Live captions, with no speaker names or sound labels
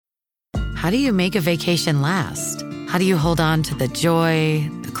how do you make a vacation last? How do you hold on to the joy,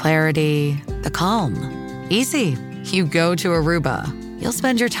 the clarity, the calm? Easy. You go to Aruba. You'll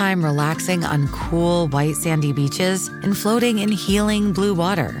spend your time relaxing on cool, white sandy beaches and floating in healing blue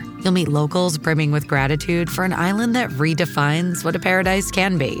water. You'll meet locals brimming with gratitude for an island that redefines what a paradise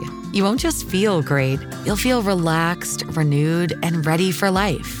can be. You won't just feel great, you'll feel relaxed, renewed, and ready for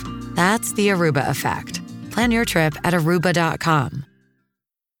life. That's the Aruba effect. Plan your trip at Aruba.com.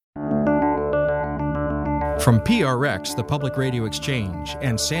 From PRX, the Public Radio Exchange,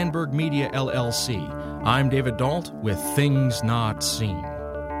 and Sandberg Media, LLC, I'm David Dault with Things Not Seen.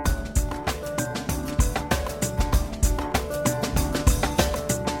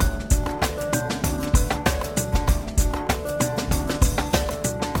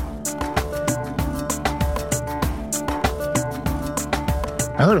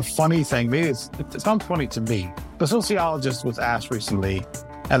 I heard a funny thing. Maybe it sounds funny to me. The sociologist was asked recently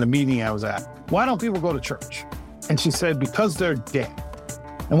at a meeting I was at, why don't people go to church? And she said, because they're dead.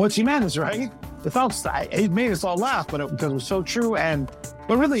 And what she meant is, right, it made us all laugh, but because it was so true.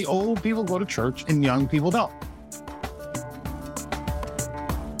 But really, old people go to church and young people don't.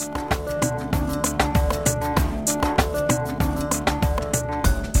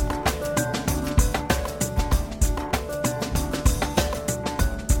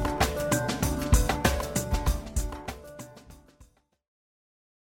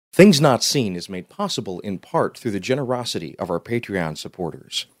 Things Not Seen is made possible in part through the generosity of our Patreon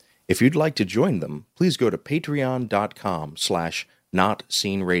supporters. If you'd like to join them, please go to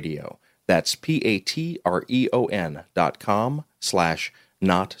patreon.com/notseenradio. That's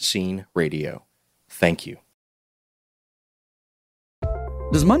patreon.com/notseenradio. Thank you.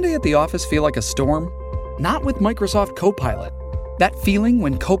 Does Monday at the office feel like a storm? Not with Microsoft Copilot. That feeling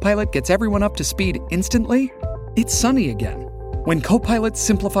when Copilot gets everyone up to speed instantly? It's sunny again. When Copilot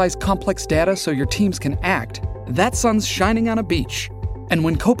simplifies complex data so your teams can act, that sun's shining on a beach. And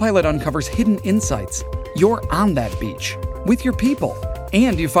when Copilot uncovers hidden insights, you're on that beach with your people,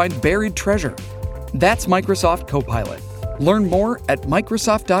 and you find buried treasure. That's Microsoft Copilot. Learn more at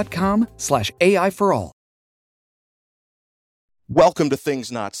Microsoft.com/AI for all. Welcome to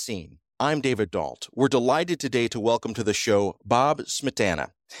Things Not Seen. I'm David Dault. We're delighted today to welcome to the show Bob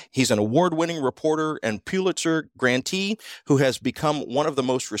Smietana. He's an award-winning reporter and Pulitzer grantee who has become one of the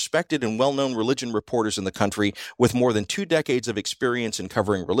most respected and well-known religion reporters in the country with more than 2 decades of experience in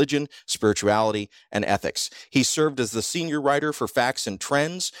covering religion, spirituality, and ethics. He served as the senior writer for Facts and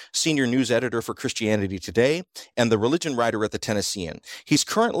Trends, senior news editor for Christianity Today, and the religion writer at the Tennessean. He's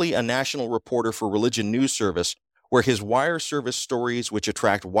currently a national reporter for Religion News Service, where his wire service stories, which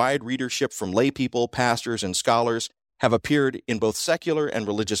attract wide readership from laypeople, pastors, and scholars, have appeared in both secular and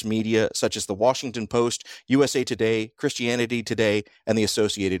religious media, such as The Washington Post, USA Today, Christianity Today, and the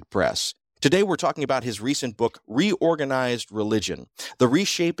Associated Press. Today, we're talking about his recent book, Reorganized Religion, The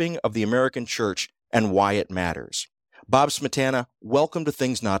Reshaping of the American Church and Why It Matters. Bob Smietana, welcome to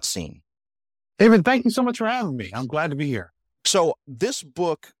Things Not Seen. David, thank you so much for having me. I'm glad to be here. So this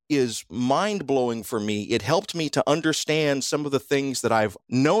book is mind-blowing for me. It helped me to understand some of the things that I've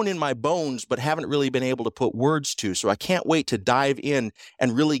known in my bones but haven't really been able to put words to. So I can't wait to dive in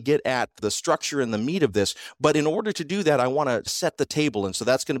and really get at the structure and the meat of this. But in order to do that, I want to set the table. And so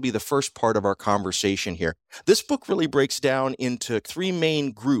that's going to be the first part of our conversation here. This book really breaks down into 3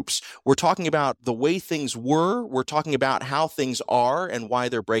 main groups. We're talking about the way things were. We're talking about how things are and why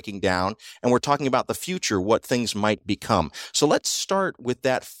they're breaking down. And we're talking about the future, what things might become. So let's start with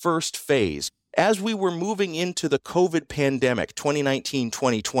that first phase. As we were moving into the COVID pandemic,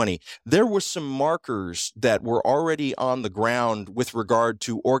 2019-2020, there were some markers that were already on the ground with regard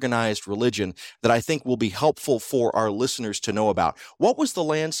to organized religion that I think will be helpful for our listeners to know about. What was the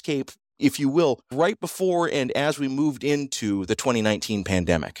landscape, if you will, right before and as we moved into the 2019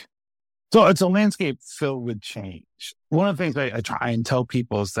 pandemic? So it's a landscape filled with change. One of the things I try and tell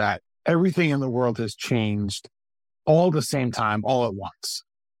people is that everything in the world has changed all at the same time, all at once.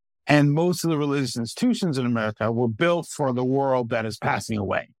 And most of the religious institutions in America were built for the world that is passing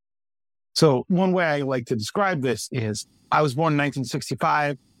away. So one way I like to describe this is I was born in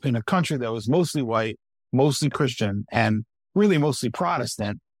 1965 in a country that was mostly white, mostly Christian, and really mostly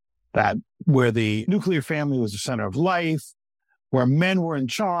Protestant, that where the nuclear family was the center of life, where men were in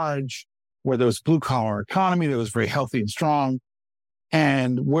charge, where there was blue-collar economy that was very healthy and strong,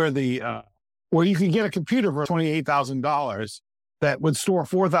 and where you could get a computer for $28,000 that would store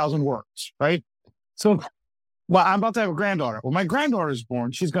 4,000 words, right? So, well, I'm about to have a granddaughter. When my granddaughter is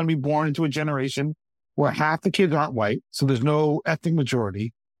born, she's going to be born into a generation where half the kids aren't white, so there's no ethnic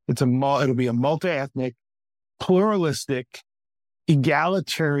majority. It'll be a multi-ethnic, pluralistic,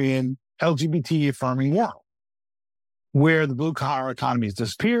 egalitarian, LGBT affirming world where the blue collar economy has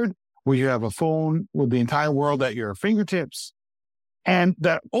disappeared, where you have a phone with the entire world at your fingertips. And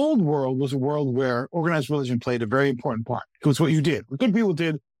that old world was a world where organized religion played a very important part. It was what you did. What good people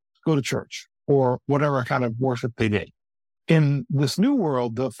did, go to church or whatever kind of worship they did. In this new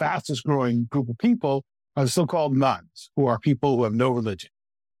world, the fastest growing group of people are the so-called nones, who are people who have no religion.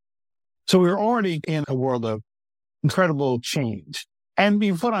 So we're already in a world of incredible change. And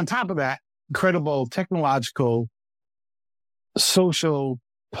being put on top of that, incredible technological, social,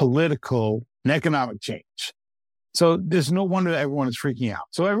 political, and economic change. So there's no wonder that everyone is freaking out.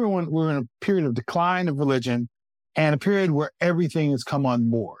 So we're in a period of decline of religion and a period where everything has come on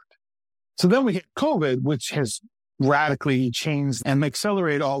board. So then we hit COVID, which has radically changed and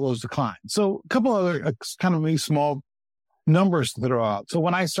accelerated all those declines. So a couple other kind of maybe small numbers to throw out. So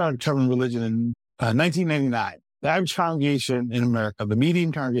when I started covering religion in 1999, the average congregation in America, the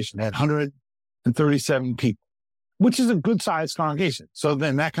median congregation had 137 people, which is a good sized congregation. So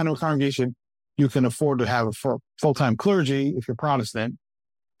then that kind of congregation, you can afford to have a full-time clergy if you're Protestant.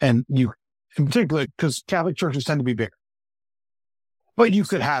 And you, in particular, because Catholic churches tend to be bigger. But you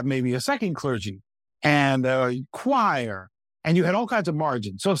could have maybe a second clergy and a choir, and you had all kinds of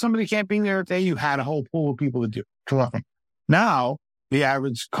margins. So if somebody can't be there today, you had a whole pool of people to do. Now, the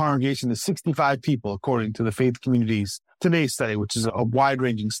average congregation is 65 people, according to the Faith Communities Today study, which is a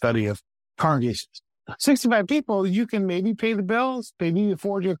wide-ranging study of congregations. 65 people, you can maybe pay the bills, maybe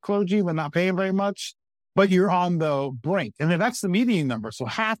afford your clergy, but not paying very much, but you're on the brink. And then that's the median number. So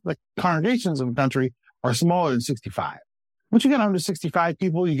half the congregations in the country are smaller than 65. Once you get under 65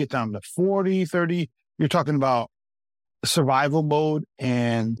 people, you get down to 40, 30. You're talking about survival mode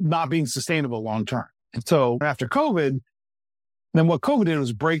and not being sustainable long term. And so after COVID, then what COVID did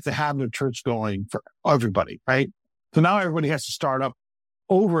was break the habit of church going for everybody, right? So now everybody has to start up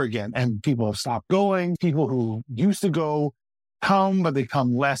over again, and people have stopped going. People who used to go come, but they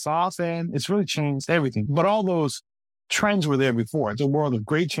come less often. It's really changed everything. But all those trends were there before. It's a world of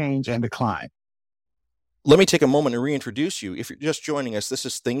great change and decline. Let me take a moment and reintroduce you. If you're just joining us, this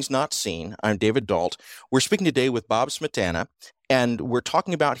is Things Not Seen. I'm David Dault. We're speaking today with Bob Smietana, and we're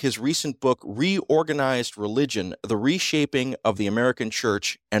talking about his recent book, Reorganized Religion, The Reshaping of the American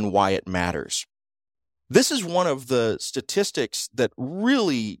Church and Why It Matters. This is one of the statistics that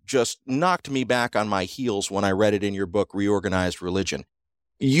really just knocked me back on my heels when I read it in your book, Reorganized Religion.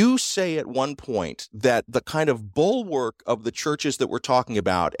 You say at one point that the kind of bulwark of the churches that we're talking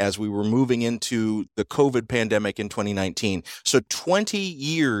about as we were moving into the COVID pandemic in 2019, so 20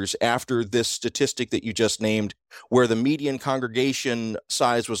 years after this statistic that you just named, where the median congregation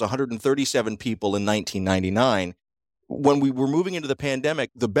size was 137 people in 1999, when we were moving into the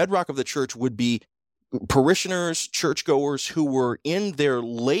pandemic, the bedrock of the church would be parishioners, churchgoers who were in their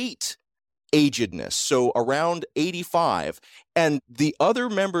late agedness, so around 85, and the other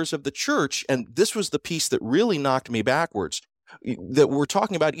members of the church, and this was the piece that really knocked me backwards, that we're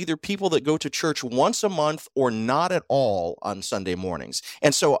talking about either people that go to church once a month or not at all on Sunday mornings.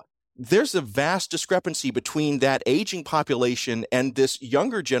 And so there's a vast discrepancy between that aging population and this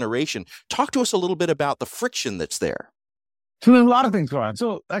younger generation. Talk to us a little bit about the friction that's there. So there's a lot of things going on.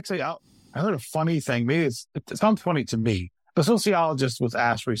 So actually, I heard a funny thing. Maybe it sounds funny to me. A sociologist was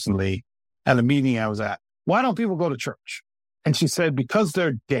asked recently at a meeting I was at, why don't people go to church? And she said, because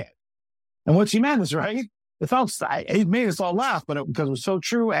they're dead. And what she meant is, right, it made us all laugh, because it was so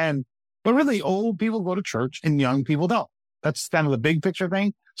true. But really, old people go to church and young people don't. That's kind of the big picture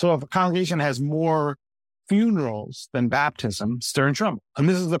thing. So if a congregation has more funerals than baptisms, they're in trouble. And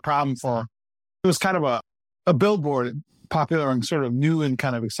this is the problem it was kind of a billboard popular and sort of new and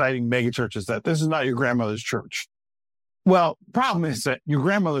kind of exciting mega churches that this is not your grandmother's church. Well, the problem is that your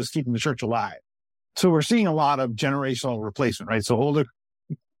grandmother's keeping the church alive. So we're seeing a lot of generational replacement, right? So older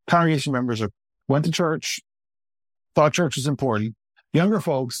congregation members went to church, thought church was important. Younger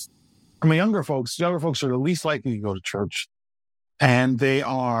folks are the least likely to go to church, and they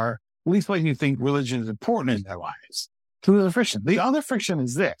are least likely to think religion is important in their lives. So there's a friction. The other friction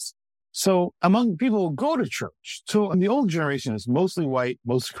is this. So among people who go to church, so in the old generation, it's mostly white,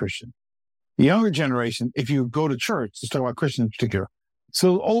 mostly Christian. The younger generation, if you go to church, let's talk about Christians in particular.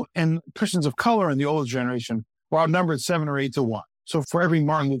 So and Christians of color in the older generation were outnumbered 7 or 8 to 1. So for every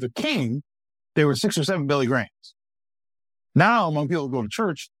Martin Luther King, there were 6 or 7 Billy Grahams. Now, among people who go to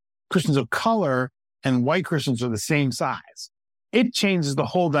church, Christians of color and white Christians are the same size. It changes the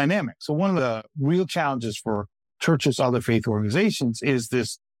whole dynamic. So one of the real challenges for churches, other faith organizations is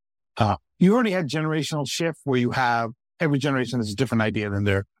this. You already had generational shift where you have every generation has a different idea than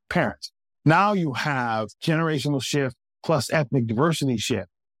their parents. Now you have generational shift plus ethnic diversity shift.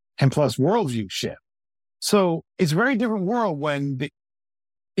 and plus worldview shift. So it's a very different world when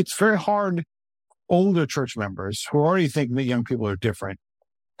it's very hard older church members who already think that young people are different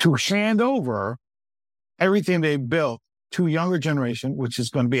to hand over everything they built to a younger generation, which is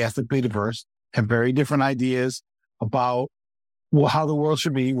going to be ethnically diverse, have very different ideas about how the world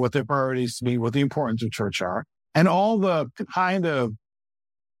should be, what their priorities should be, what the importance of church are, and all the kind of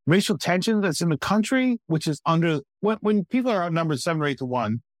racial tension that's in the country, which is when people are outnumbered 7 or 8 to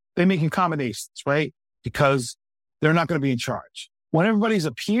 1, they make accommodations, right? Because they're not going to be in charge. When everybody's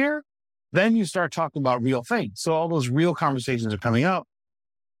up here, then you start talking about real things. So all those real conversations are coming up.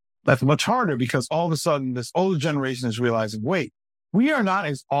 That's much harder because all of a sudden this older generation is realizing, wait, we are not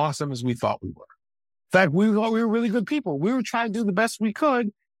as awesome as we thought we were. In fact, we thought we were really good people. We were trying to do the best we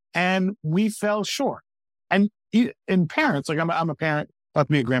could and we fell short. And parents, like I'm a parent, about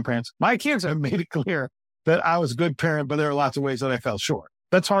to be a grandparent. My kids have made it clear that I was a good parent, but there are lots of ways that I fell short.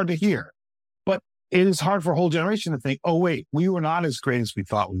 That's hard to hear. But it is hard for a whole generation to think, oh, wait, we were not as great as we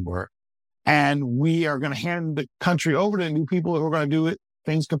thought we were. And we are going to hand the country over to new people who are going to do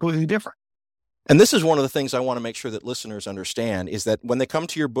things completely different. And this is one of the things I want to make sure that listeners understand is that when they come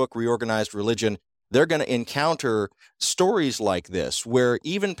to your book, Reorganized Religion, they're going to encounter stories like this, where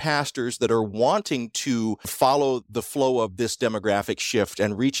even pastors that are wanting to follow the flow of this demographic shift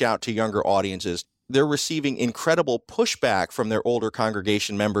and reach out to younger audiences, they're receiving incredible pushback from their older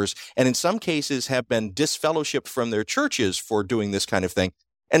congregation members, and in some cases have been disfellowshipped from their churches for doing this kind of thing.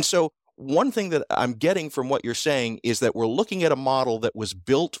 And so one thing that I'm getting from what you're saying is that we're looking at a model that was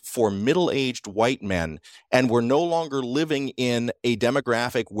built for middle-aged white men, and we're no longer living in a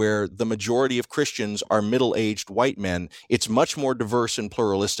demographic where the majority of Christians are middle-aged white men. It's much more diverse and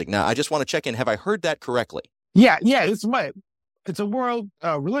pluralistic. Now, I just want to check in. Have I heard that correctly? Yeah, it's a world,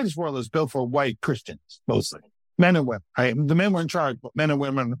 religious world that's built for white Christians, mostly. Men and women, right? The men were in charge, but men and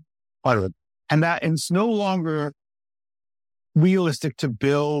women, and it's no longer realistic to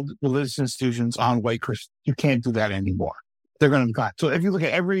build religious institutions on white Christians. You can't do that anymore. They're going to decline. So if you look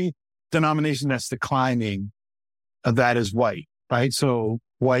at every denomination that's declining, that is white, right? So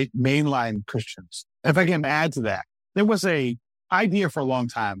white mainline Christians. If I can add to that, there was a idea for a long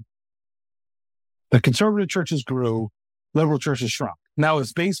time that conservative churches grew, liberal churches shrunk. Now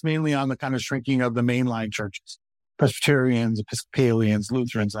it's based mainly on the kind of shrinking of the mainline churches, Presbyterians, Episcopalians,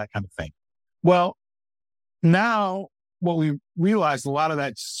 Lutherans, that kind of thing. Well, now what we realized a lot of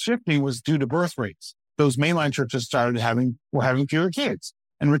that shifting was due to birth rates. Those mainline churches were having fewer kids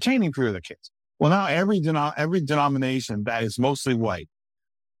and retaining fewer of their kids. Well, now every denomination that is mostly white,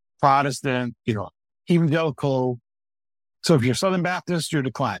 Protestant, evangelical. So if you're Southern Baptist, you're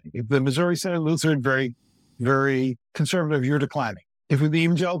declining. If the Missouri Synod Lutheran, very, very conservative, you're declining. If you're the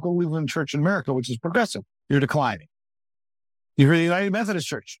Evangelical Lutheran Church in America, which is progressive, you're declining. If you're the United Methodist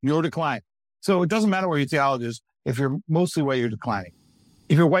Church, you're declining. So it doesn't matter where your theology is. If you're mostly white, you're declining.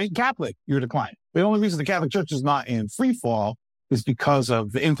 If you're white Catholic, you're declining. The only reason the Catholic Church is not in free fall is because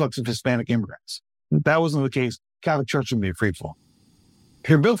of the influx of Hispanic immigrants. If that wasn't the case, Catholic Church would be in free fall. If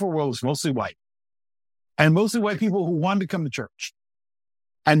you're built for a world, it's mostly white. And mostly white people who wanted to come to church.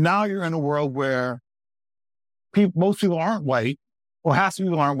 And now you're in a world where most people aren't white, or half the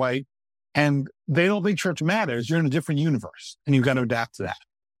people aren't white, and they don't think church matters. You're in a different universe, and you've got to adapt to that.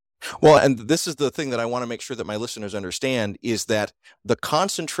 Well, and this is the thing that I want to make sure that my listeners understand is that the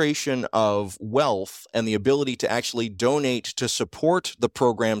concentration of wealth and the ability to actually donate to support the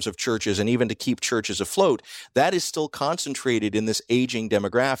programs of churches and even to keep churches afloat, that is still concentrated in this aging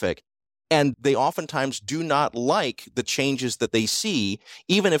demographic. And they oftentimes do not like the changes that they see,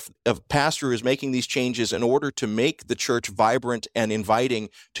 even if a pastor is making these changes in order to make the church vibrant and inviting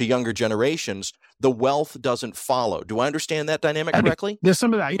to younger generations. The wealth doesn't follow. Do I understand that dynamic correctly? There's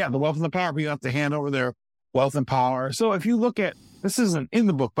some of that. Yeah, the wealth and the power. You have to hand over their wealth and power. So if you look at, this isn't in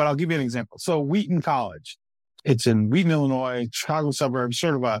the book, but I'll give you an example. So Wheaton College, it's in Wheaton, Illinois, Chicago suburbs,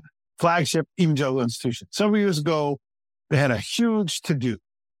 sort of a flagship evangelical institution. Several years ago, they had a huge to-do.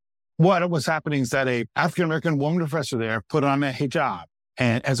 What was happening is that a African-American woman professor there put on a hijab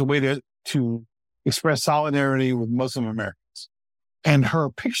and as a way to express solidarity with Muslim Americans. And her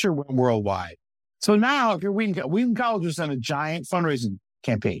picture went worldwide. So now, if you're Wheaton College was on a giant fundraising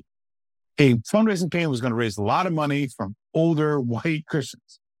campaign. A fundraising campaign was going to raise a lot of money from older white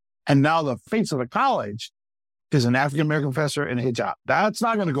Christians. And now the face of the college is an African-American professor in a hijab. That's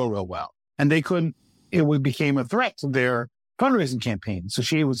not going to go real well. And became a threat to their fundraising campaign. So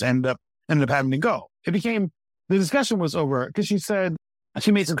she ended up having to go. The discussion was over because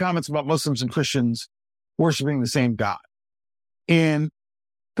she made some comments about Muslims and Christians worshiping the same God. And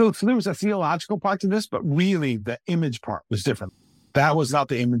so there was a theological part to this, but really the image part was different. That was not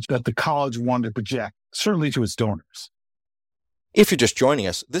the image that the college wanted to project, certainly to its donors. If you're just joining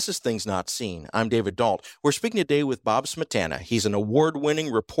us, this is Things Not Seen. I'm David Dault. We're speaking today with Bob Smietana. He's an award-winning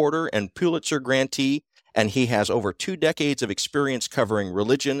reporter and Pulitzer grantee, and he has over 2 decades of experience covering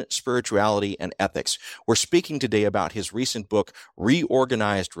religion, spirituality, and ethics. We're speaking today about his recent book,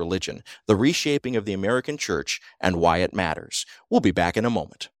 Reorganized Religion: The Reshaping of the American Church and Why It Matters. We'll be back in a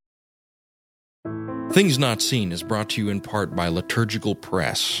moment. Things Not Seen is brought to you in part by Liturgical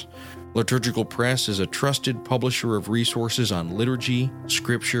Press. Liturgical Press is a trusted publisher of resources on liturgy,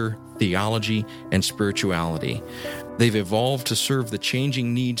 scripture, theology, and spirituality. They've evolved to serve the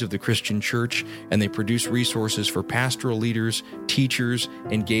changing needs of the Christian church, and they produce resources for pastoral leaders, teachers,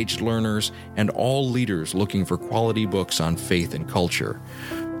 engaged learners, and all leaders looking for quality books on faith and culture.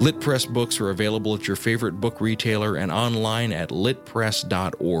 Lit Press books are available at your favorite book retailer and online at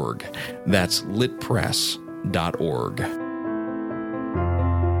litpress.org. That's litpress.org.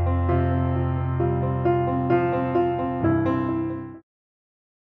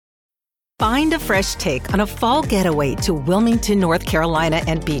 Find a fresh take on a fall getaway to Wilmington, North Carolina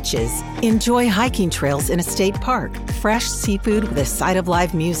and beaches. Enjoy hiking trails in a state park, fresh seafood with a side of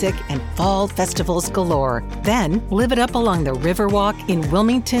live music, and fall festivals galore. Then live it up along the Riverwalk in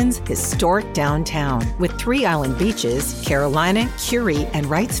Wilmington's historic downtown. With 3 island beaches, Carolina, Curie, and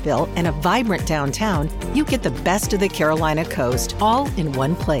Wrightsville, and a vibrant downtown, you get the best of the Carolina coast, all in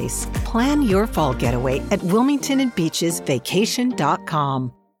one place. Plan your fall getaway at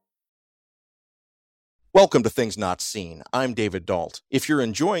WilmingtonandBeachesVacation.com. Welcome to Things Not Seen. I'm David Dault. If you're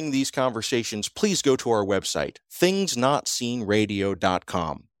enjoying these conversations, please go to our website,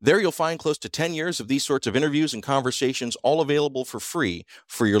 thingsnotseenradio.com. There you'll find close to 10 years of these sorts of interviews and conversations, all available for free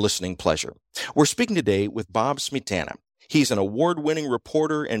for your listening pleasure. We're speaking today with Bob Smietana. He's an award-winning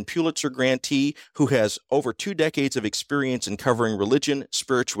reporter and Pulitzer grantee who has over 2 decades of experience in covering religion,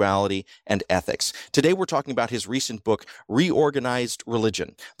 spirituality, and ethics. Today we're talking about his recent book, Reorganized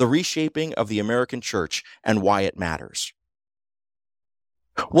Religion: The Reshaping of the American Church and Why It Matters.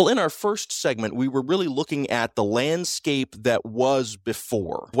 Well, in our first segment, we were really looking at the landscape that was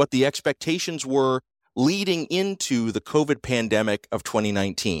before, what the expectations were leading into the COVID pandemic of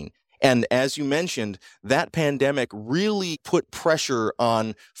 2019. And as you mentioned, that pandemic really put pressure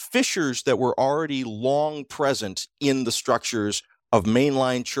on fissures that were already long present in the structures of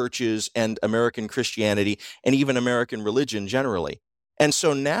mainline churches and American Christianity and even American religion generally. And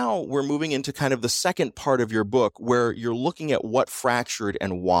so now we're moving into kind of the second part of your book where you're looking at what fractured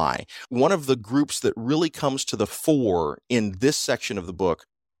and why. One of the groups that really comes to the fore in this section of the book,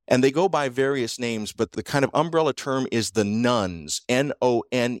 and they go by various names, but the kind of umbrella term is the nones,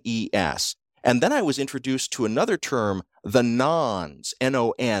 N-O-N-E-S. And then I was introduced to another term, the nons,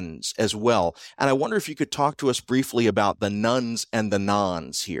 N-O-Ns, as well. And I wonder if you could talk to us briefly about the nones and the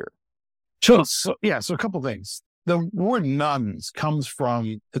nons here. Sure. So a couple things. The word nones comes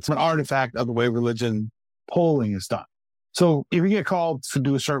from, it's an artifact of the way religion polling is done. So if you get called to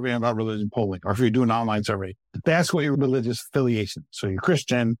do a survey about religion polling, or if you're doing an online survey, they ask what your religious affiliation. So you're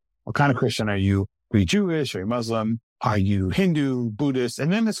Christian. What kind of Christian are you? Are you Jewish? Are you Muslim? Are you Hindu, Buddhist?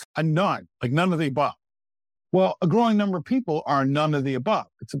 And then it's a none, like none of the above. Well, a growing number of people are none of the above.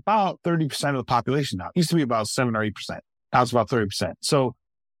 It's about 30% of the population now. It used to be about 7 or 8%. Now it's about 30%. So,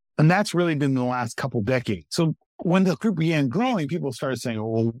 and that's really been the last couple decades. So when the group began growing, people started saying,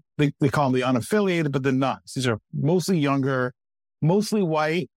 well, they call them the unaffiliated, but the nones. These are mostly younger, mostly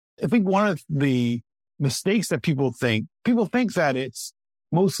white. I think one of the mistakes that people think that it's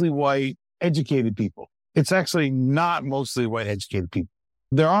mostly white, educated people. It's actually not mostly white, educated people.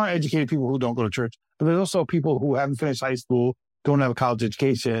 There are educated people who don't go to church, but there's also people who haven't finished high school, don't have a college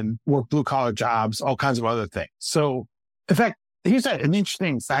education, work blue-collar jobs, all kinds of other things. So, in fact, here's an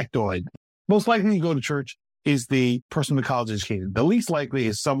interesting factoid. Most likely to go to church is the person with college educated. The least likely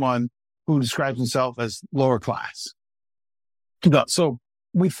is someone who describes himself as lower class. So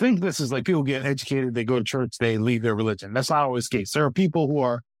we think this is like people get educated, they go to church, they leave their religion. That's not always the case. There are people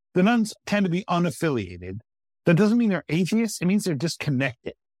the nones tend to be unaffiliated. That doesn't mean they're atheists. It means they're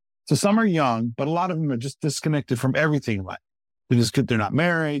disconnected. So some are young, but a lot of them are just disconnected from everything in life. They're not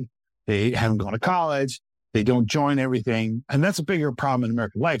married. They haven't gone to college. They don't join everything. And that's a bigger problem in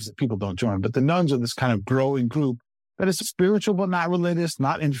American life is that people don't join. But the nones are this kind of growing group that is spiritual, but not religious,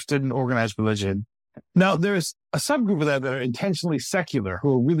 not interested in organized religion. Now, there's a subgroup of that are intentionally secular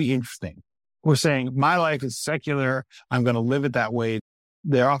who are really interesting. Who are saying, my life is secular. I'm going to live it that way.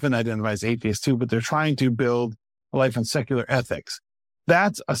 They're often identified as atheists too, but they're trying to build a life on secular ethics.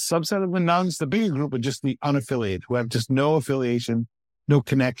 That's a subset of the nones. The bigger group are just the unaffiliated who have just no affiliation, no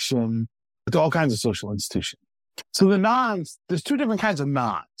connection to all kinds of social institutions. So the nons, there's two different kinds of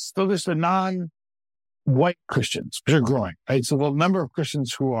nons. So there's the non-white Christians, which are growing, right? So the number of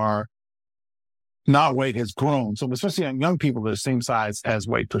Christians who are not white has grown. So especially on young people, they're the same size as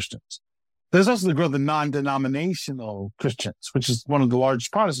white Christians. There's also the growth of non-denominational Christians, which is one of the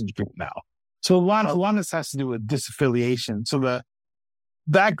largest Protestant groups now. So a lot of this has to do with disaffiliation. So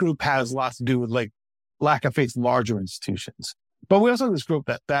that group has lots to do with like lack of faith in larger institutions. But we also have this group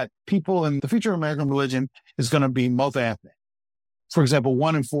that people in the future of American religion is going to be multi-ethnic. For example,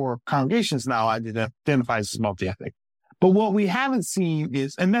 1 in 4 congregations now identifies as multi-ethnic. But what we haven't seen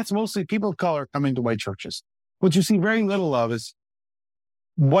is, and that's mostly people of color coming to white churches. What you see very little of is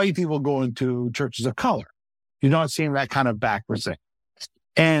white people going to churches of color. You're not seeing that kind of backwards thing.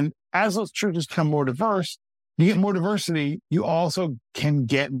 And as those churches become more diverse, you get more diversity, you also can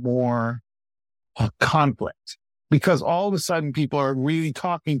get more conflict. Because all of a sudden people are really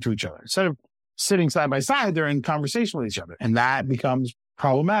talking to each other. Instead of sitting side by side, they're in conversation with each other. And that becomes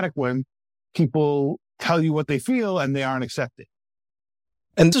problematic when people tell you what they feel and they aren't accepted.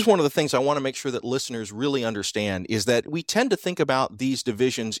 And this is one of the things I want to make sure that listeners really understand is that we tend to think about these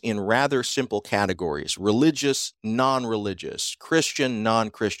divisions in rather simple categories: religious, non-religious, Christian,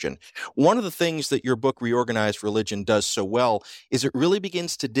 non-Christian. One of the things that your book, Reorganized Religion, does so well is it really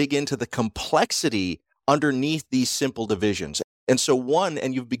begins to dig into the complexity underneath these simple divisions. And so one,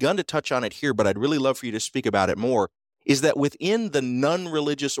 and you've begun to touch on it here, but I'd really love for you to speak about it more, is that within the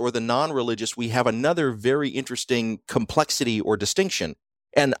non-religious or the non-religious, we have another very interesting complexity or distinction.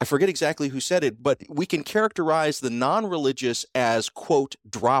 And I forget exactly who said it, but we can characterize the non-religious as, quote,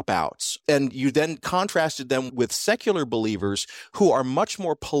 dropouts. And you then contrasted them with secular believers who are much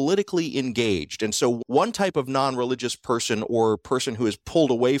more politically engaged. And so one type of non-religious person or person who is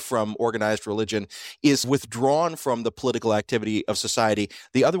pulled away from organized religion is withdrawn from the political activity of society.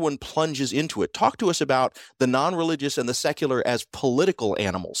 The other one plunges into it. Talk to us about the non-religious and the secular as political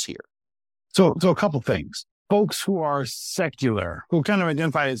animals here. So a couple things. Folks who are secular, who kind of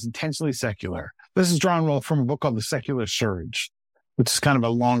identify as intentionally secular. This is drawn from a book called The Secular Surge, which is kind of a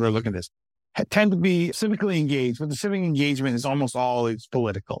longer look at this, tend to be civically engaged, but the civic engagement is almost always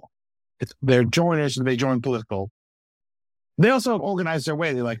political. They're joiners and they join political. They also organize their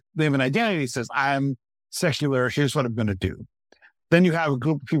way. They have an identity that says, I'm secular, here's what I'm going to do. Then you have a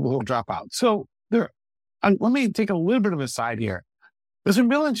group of people who drop out. So let me take a little bit of a side here. There's some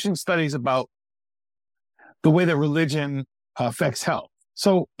real interesting studies about the way that religion affects health.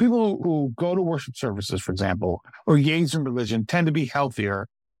 So people who go to worship services, for example, or engage in religion tend to be healthier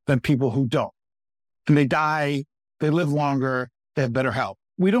than people who don't. And they die, they live longer, they have better health.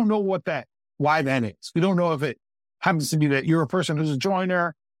 We don't know why that is. We don't know if it happens to be that you're a person who's a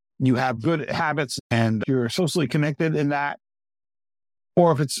joiner, you have good habits and you're socially connected in that,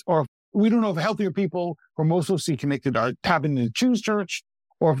 or we don't know if healthier people who are most socially connected are tapping into choose church,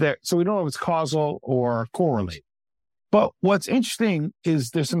 so we don't know if it's causal or correlated. But what's interesting is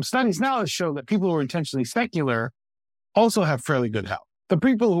there's some studies now that show that people who are intentionally secular also have fairly good health. The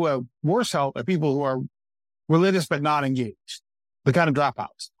people who have worse health are people who are religious but not engaged, the kind of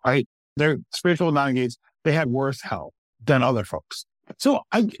dropouts, right? They're spiritual, not engaged. They have worse health than other folks. So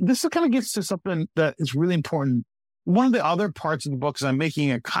this kind of gets to something that is really important. One of the other parts of the book is I'm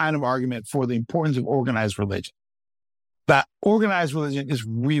making a kind of argument for the importance of organized religion. That organized religion is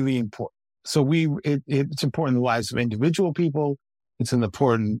really important. So it's important in the lives of individual people. It's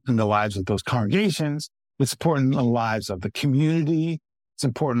important in the lives of those congregations. It's important in the lives of the community. It's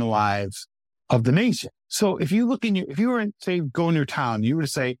important in the lives of the nation. So if you were say, go in your town, you were to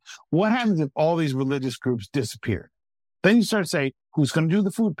say, what happens if all these religious groups disappeared? Then you start to say, who's going to do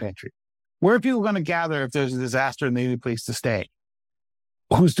the food pantry? Where are people going to gather if there's a disaster and they need a place to stay?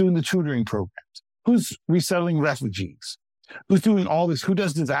 Who's doing the tutoring programs? Who's resettling refugees? Who's doing all this? Who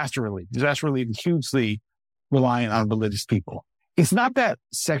does disaster relief? Disaster relief is hugely reliant on religious people. It's not that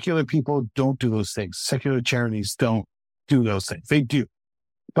secular people don't do those things. Secular charities don't do those things. They do.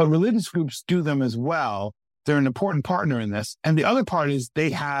 But religious groups do them as well. They're an important partner in this. And the other part is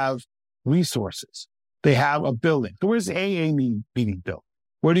they have resources. They have a building. So where's the AA meeting built?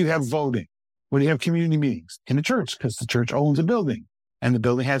 Where do you have voting? Where do you have community meetings? In the church, because the church owns a building. And the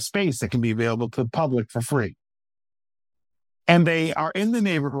building has space that can be available to the public for free. And they are in the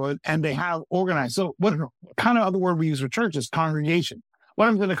neighborhood and they have organized. So what kind of other word we use for church is congregation. What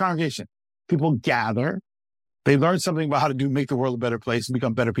happens in a congregation? People gather. They learn something about how to make the world a better place and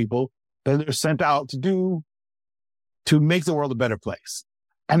become better people. Then they're sent out to make the world a better place.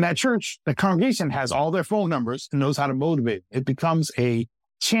 And that church, the congregation has all their phone numbers and knows how to motivate. It becomes a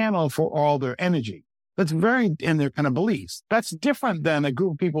channel for all their energy. That's very in their kind of beliefs. That's different than a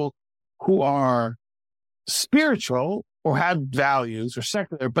group of people who are spiritual or have values or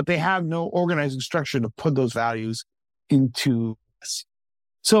secular, but they have no organizing structure to put those values into us.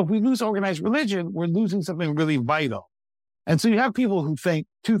 So if we lose organized religion, we're losing something really vital. And so you have people who think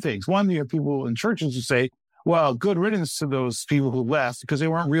two things. One, you have people in churches who say, well, good riddance to those people who left because they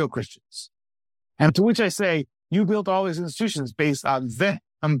weren't real Christians. And to which I say, you built all these institutions based on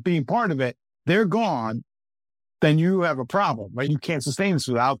them being part of it. They're gone. Then you have a problem, right? You can't sustain this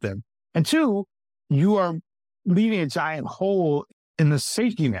without them. And two, you are leaving a giant hole in the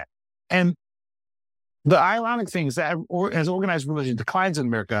safety net. And the ironic thing is that as organized religion declines in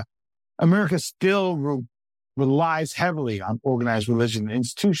America, America still relies heavily on organized religion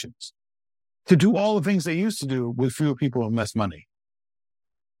institutions to do all the things they used to do with fewer people and less money.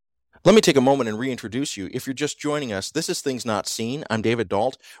 Let me take a moment and reintroduce you. If you're just joining us, this is Things Not Seen. I'm David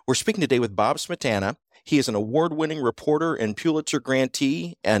Dault. We're speaking today with Bob Smietana. He is an award-winning reporter and Pulitzer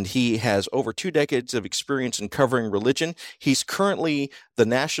grantee, and he has over 2 decades of experience in covering religion. He's currently the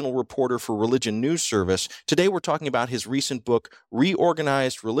national reporter for Religion News Service. Today we're talking about his recent book,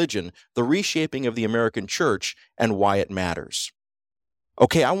 Reorganized Religion, The Reshaping of the American Church and Why It Matters.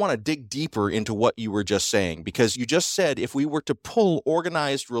 Okay, I want to dig deeper into what you were just saying, because you just said if we were to pull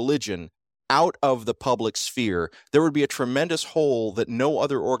organized religion out of the public sphere, there would be a tremendous hole that no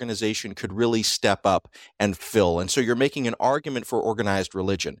other organization could really step up and fill. And so you're making an argument for organized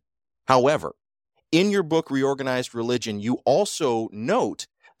religion. However, in your book, Reorganized Religion, you also note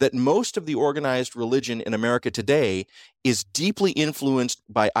that most of the organized religion in America today is deeply influenced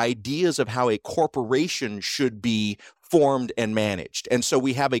by ideas of how a corporation should be formed and managed. And so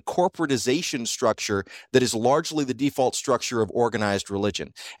we have a corporatization structure that is largely the default structure of organized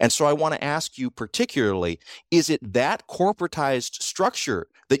religion. And so I want to ask you particularly, is it that corporatized structure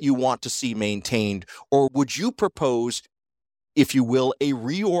that you want to see maintained, or would you propose, if you will, a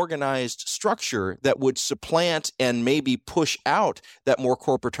reorganized structure that would supplant and maybe push out that more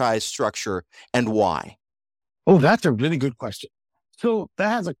corporatized structure, and why? Oh, that's a really good question. So that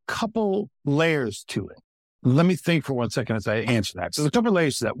has a couple layers to it. Let me think for 1 second as I answer that. So there's a couple of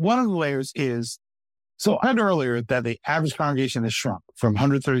layers to that. One of the layers is, so I said earlier that the average congregation has shrunk from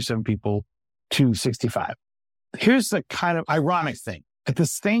 137 people to 65. Here's the kind of ironic thing. At the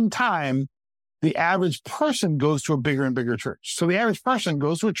same time, the average person goes to a bigger and bigger church. So the average person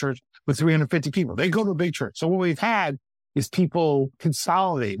goes to a church with 350 people. They go to a big church. So what we've had is people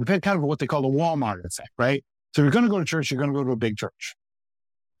consolidate. We've had kind of what they call the Walmart effect, right? So if you're going to go to church, you're going to go to a big church.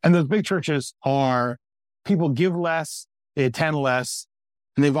 And those big churches are people give less, they attend less,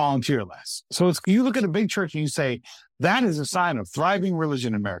 and they volunteer less. So you look at a big church and you say, that is a sign of thriving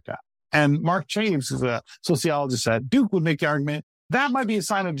religion in America. And Mark Chaves, who's a sociologist at Duke, would make the argument, that might be a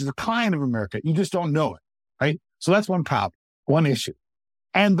sign of the decline of America. You just don't know it, right? So that's one problem, one issue.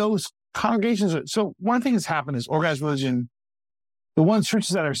 And those congregations, so one thing that's happened is organized religion, the ones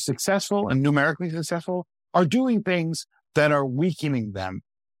churches that are successful and numerically successful are doing things that are weakening them.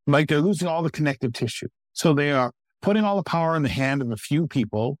 Like they're losing all the connective tissue. So they are putting all the power in the hand of a few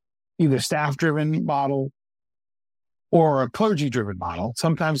people, either staff-driven model or a clergy-driven model.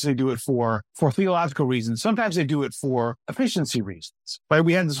 Sometimes they do it for theological reasons. Sometimes they do it for efficiency reasons. Right?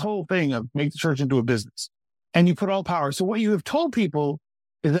 We had this whole thing of make the church into a business. And you put all power. So what you have told people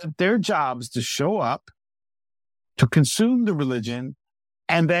is that their job is to show up, to consume the religion,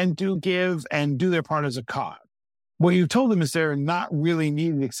 and then to give and do their part as a cog. What you've told them is they're not really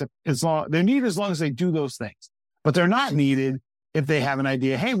needed, except they're needed as long as they do those things. But they're not needed if they have an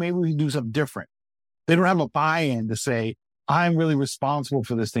idea, hey, maybe we can do something different. They don't have a buy-in to say, I'm really responsible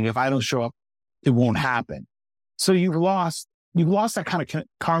for this thing. If I don't show up, it won't happen. So you've lost that kind of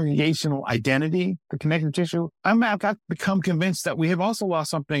congregational identity, the connective tissue. I've become convinced that we have also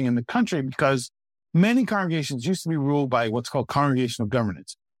lost something in the country because many congregations used to be ruled by what's called congregational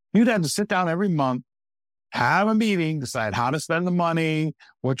governance. You'd have to sit down every month, have a meeting, decide how to spend the money,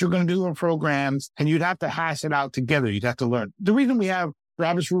 what you're going to do in programs, and you'd have to hash it out together. You'd have to learn. The reason we have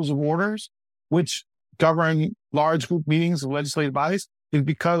Robert's Rules of Orders, which govern large group meetings of legislative bodies, is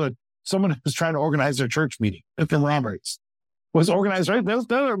because someone was trying to organize their church meeting. If the Roberts was organized, right? Those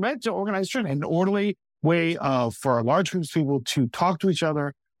are meant to organize church in an orderly way for large groups of people to talk to each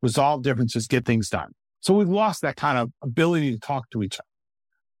other, resolve differences, get things done. So we've lost that kind of ability to talk to each other.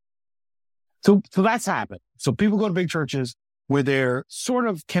 So that's happened. So people go to big churches where they're sort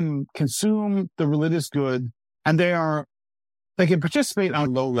of can consume the religious good and they can participate on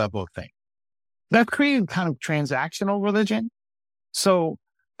a low level of thing. That created kind of transactional religion. So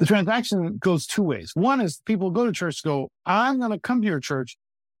the transaction goes two ways. One is people go to church, go, I'm going to come to your church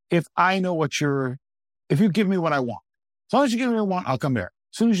if I know if you give me what I want. As long as you give me what I want, I'll come there.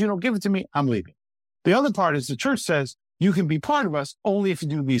 As soon as you don't give it to me, I'm leaving. The other part is the church says you can be part of us only if you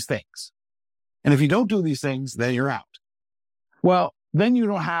do these things. And if you don't do these things, then you're out. Well, then you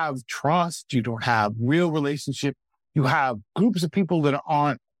don't have trust. You don't have real relationship. You have groups of people that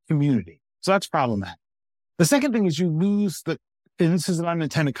aren't community. So that's problematic. The second thing is you lose and this is an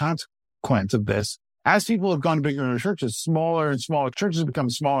unintended consequence of this. As people have gone bigger in churches, smaller and smaller churches become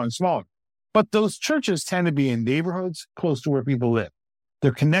smaller and smaller. But those churches tend to be in neighborhoods close to where people live.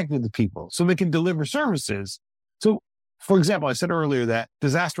 They're connected to people, so they can deliver services. So, for example, I said earlier that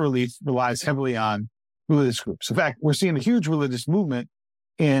disaster relief relies heavily on religious groups. In fact, we're seeing a huge religious movement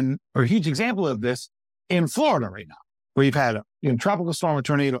or a huge example of this in Florida right now, where you've had a tropical storm, a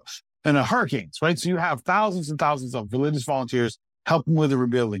tornado, and a hurricanes, right? So you have thousands and thousands of religious volunteers helping with the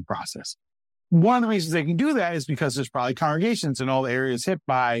rebuilding process. One of the reasons they can do that is because there's probably congregations in all the areas hit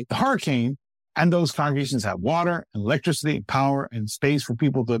by the hurricane, and those congregations have water, and electricity, power, and space for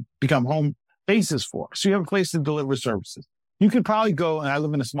people to become home bases for. So you have a place to deliver services. You could probably go, and I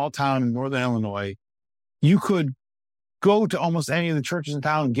live in a small town in northern Illinois, you could go to almost any of the churches in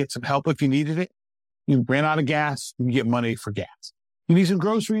town and get some help if you needed it. You ran out of gas, you can get money for gas. You need some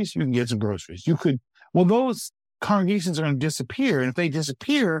groceries, you can get some groceries. Those congregations are going to disappear. And if they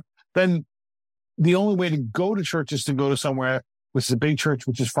disappear, then the only way to go to church is to go to somewhere which is a big church,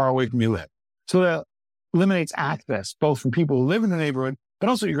 which is far away from where you live. So that eliminates access, both from people who live in the neighborhood, but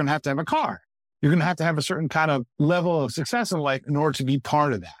also you're going to have a car. You're going to have a certain kind of level of success in life in order to be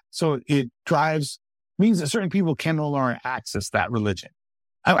part of that. So it means that certain people can no longer access that religion.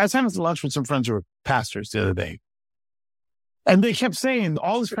 I was having lunch with some friends who were pastors the other day, and they kept saying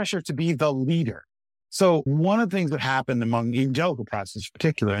all this pressure to be the leader. So one of the things that happened among evangelical Protestants in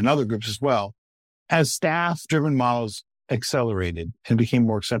particular, and other groups as well, as staff-driven models accelerated and became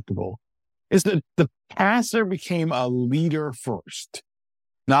more acceptable, is that the pastor became a leader first,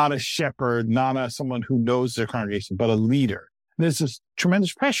 not a shepherd, not someone who knows their congregation, but a leader. And there's this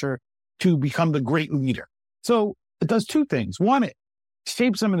tremendous pressure to become the great leader. So it does two things. One, it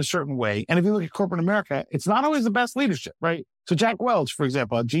shapes them in a certain way. And if you look at corporate America, it's not always the best leadership, right? So Jack Welch, for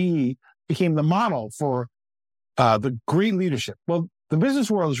example, at GE, became the model for the great leadership. Well, the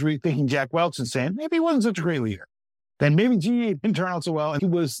business world is rethinking Jack Welch and saying, maybe he wasn't such a great leader. Then maybe GE didn't turn out so well, and he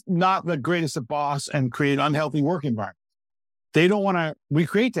was not the greatest at boss and created unhealthy work environments. They don't want to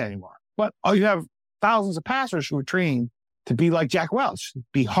recreate that anymore. But you have thousands of pastors who are trained to be like Jack Welch,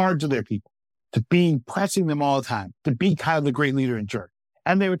 be hard to their people, to be pressing them all the time, to be kind of the great leader in church.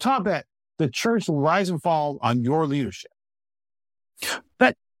 And they were taught that the church will rise and fall on your leadership.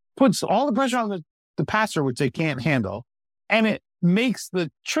 That puts all the pressure on the pastor, which they can't handle. And it makes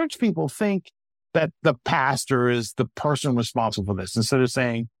the church people think that the pastor is the person responsible for this, instead of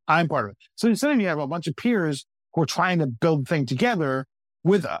saying, I'm part of it. So instead of you have a bunch of peers who are trying to build the thing together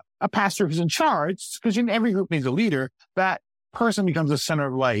with a pastor who's in charge, because every group needs a leader, that person becomes the center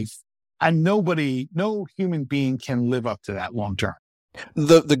of life. And no human being can live up to that long term.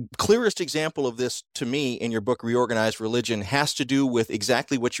 The clearest example of this to me in your book, Reorganized Religion, has to do with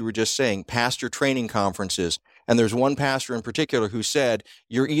exactly what you were just saying, pastor training conferences. And there's one pastor in particular who said,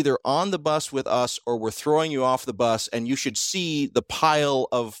 you're either on the bus with us or we're throwing you off the bus, and you should see the pile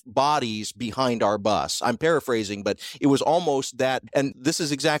of bodies behind our bus. I'm paraphrasing, but it was almost that. And this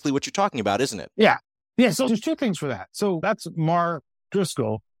is exactly what you're talking about, isn't it? Yeah. Yeah. So there's two things for that. So that's Mark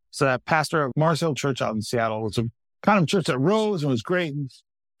Driscoll. So that pastor of Mars Hill Church out in Seattle was a kind of church that rose and was great and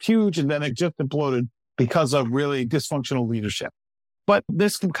huge, and then it just imploded because of really dysfunctional leadership. But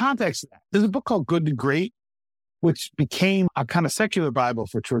there's some context to that. There's a book called Good to Great, which became a kind of secular Bible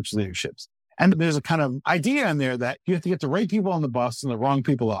for church leaderships. And there's a kind of idea in there that you have to get the right people on the bus and the wrong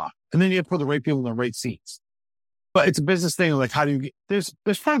people off. And then you have to put the right people in the right seats. But it's a business thing. Like, how do you get, there's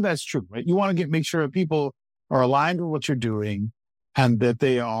part of that's true, right? You want to make sure that people are aligned with what you're doing and that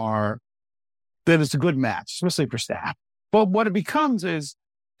that it's a good match, especially for staff. But what it becomes is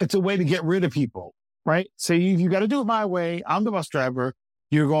it's a way to get rid of people, right? So you got to do it my way. I'm the bus driver.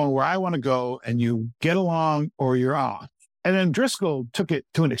 You're going where I want to go, and you get along or you're off. And then Driscoll took it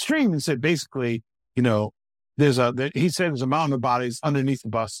to an extreme and said, basically, he said there's a mountain of bodies underneath the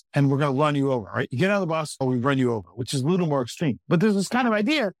bus, and we're going to run you over, right? You get on the bus or we run you over, which is a little more extreme. But there's this kind of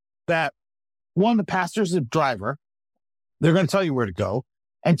idea that, one, the pastor's the driver. They're going to tell you where to go.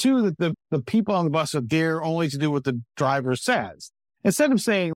 And two, that the people on the bus are there only to do what the driver says. Instead of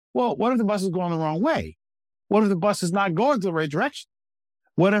saying, well, what if the bus is going the wrong way? What if the bus is not going to the right direction?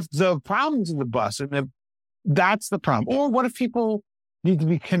 What if the problem's in the bus and if that's the problem? Or what if people need to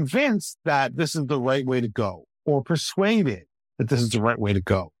be convinced that this is the right way to go, or persuaded that this is the right way to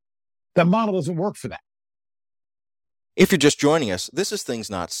go? That model doesn't work for that. If you're just joining us, this is Things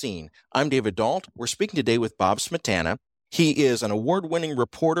Not Seen. I'm David Dault. We're speaking today with Bob Smietana. He is an award-winning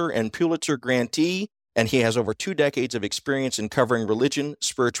reporter and Pulitzer grantee, and he has over 2 decades of experience in covering religion,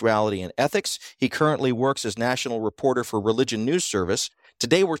 spirituality, and ethics. He currently works as national reporter for Religion News Service.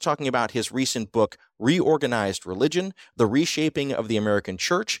 Today, we're talking about his recent book, Reorganized Religion, The Reshaping of the American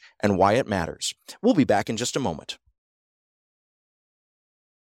Church, and Why It Matters. We'll be back in just a moment.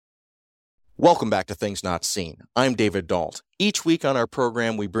 Welcome back to Things Not Seen. I'm David Dault. Each week on our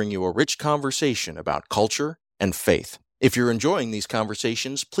program, we bring you a rich conversation about culture and faith. If you're enjoying these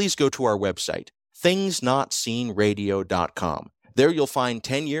conversations, please go to our website, thingsnotseenradio.com. There you'll find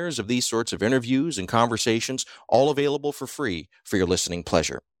 10 years of these sorts of interviews and conversations, all available for free for your listening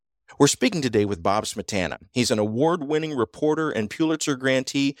pleasure. We're speaking today with Bob Smietana. He's an award-winning reporter and Pulitzer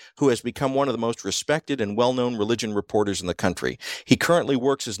grantee who has become one of the most respected and well-known religion reporters in the country. He currently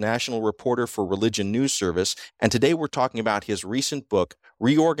works as national reporter for Religion News Service, and today we're talking about his recent book,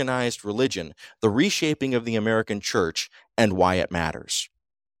 Reorganized Religion, The Reshaping of the American Church, and Why It Matters.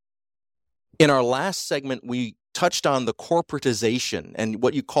 In our last segment, we touched on the corporatization and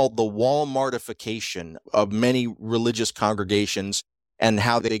what you called the Walmartification of many religious congregations, and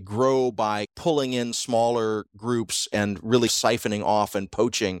how they grow by pulling in smaller groups and really siphoning off and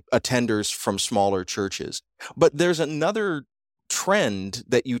poaching attenders from smaller churches. But there's another trend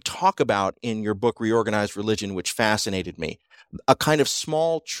that you talk about in your book, Reorganized Religion, which fascinated me, a kind of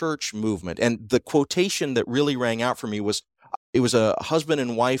small church movement. And the quotation that really rang out for me was, it was a husband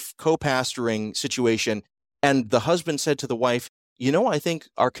and wife co-pastoring situation, and the husband said to the wife, I think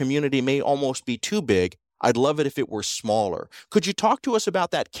our community may almost be too big. I'd love it if it were smaller. Could you talk to us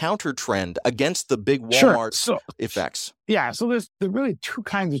about that counter trend against the big Walmart effects? Yeah. So there are really 2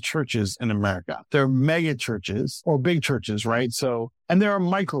 kinds of churches in America. There are mega churches or big churches, right? And there are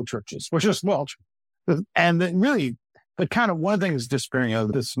micro churches, which are small churches. And the kind of one thing is despairing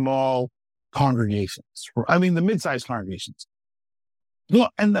of the small congregations. The mid-sized congregations.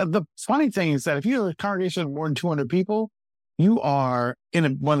 Look, and the funny thing is that if you have a congregation of more than 200 people, you are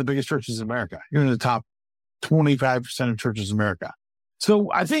in one of the biggest churches in America. You're in the top 25% of churches in America.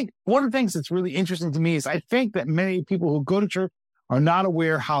 So I think one of the things that's really interesting to me is I think that many people who go to church are not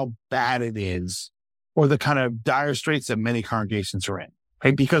aware how bad it is or the kind of dire straits that many congregations are in,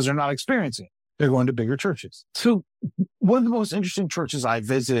 right? Because they're not experiencing it. They're going to bigger churches. So one of the most interesting churches I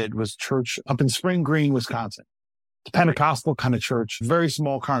visited was a church up in Spring Green, Wisconsin. It's a Pentecostal kind of church, very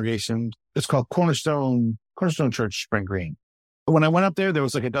small congregation. It's called Cornerstone Church, Spring Green. When I went up there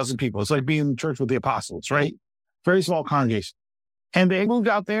was like a dozen people. It's like being in church with the apostles, right? Very small congregation. And they moved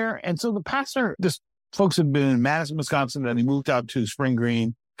out there. And so the pastor, folks had been in Madison, Wisconsin, and he moved out to Spring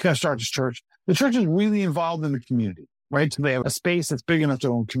Green, kind of start this church. The church is really involved in the community, right? So they have a space that's big enough to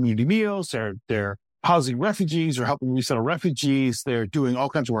own community meals. They're housing refugees or helping resettle refugees. They're doing all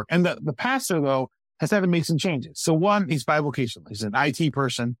kinds of work. And the pastor, though, has had to make some changes. So one, he's bivocational. He's an IT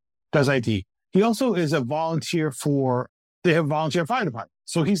person, does IT. He also is a volunteer they have a volunteer fire department.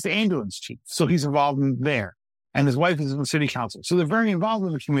 So he's the ambulance chief. So he's involved in there. And his wife is in the city council. So they're very involved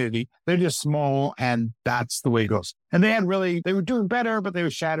in the community. They're just small, and that's the way it goes. And they were doing better, but they were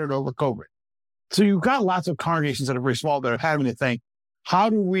shattered over COVID. So you've got lots of congregations that are very small that are having to think,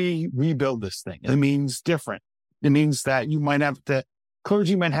 how do we rebuild this thing? It means different. It means that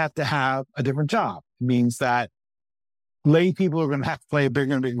clergy might have to have a different job. It means that lay people are going to have to play a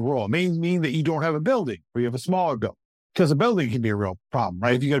bigger and bigger role. It may mean that you don't have a building or you have a smaller building. Because a building can be a real problem,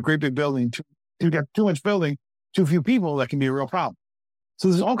 right? If you got a great big building, you got too much building, too few people, that can be a real problem. So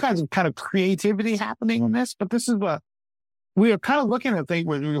there's all kinds of kind of creativity happening in this, but this is we are kind of looking at things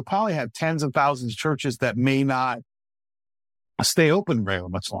where you'll probably have tens of thousands of churches that may not stay open very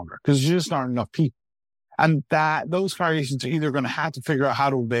much longer because there just aren't enough people. And those congregations are either going to have to figure out how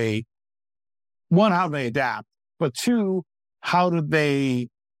do they adapt, but 2, how do they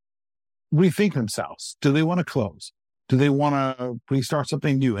rethink themselves? Do they want to close? Do they want to restart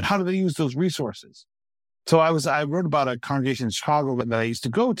something new? And how do they use those resources? So I wrote about a congregation in Chicago that I used to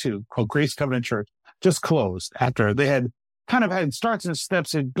go to called Grace Covenant Church, just closed after they had kind of had starts and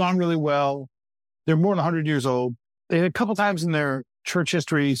steps, had gone really well. They're more than 100 years old. They had a couple times in their church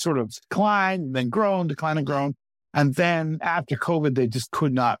history sort of declined, and then declined and grown. And then after COVID, they just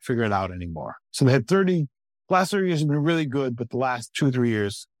could not figure it out anymore. So they had last 30 years have been really good, but the last 2 or 3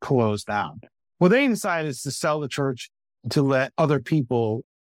 years closed down. What they decided is to sell the church to let other people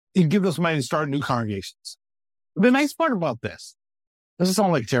give those money to start new congregations. The nice part about this doesn't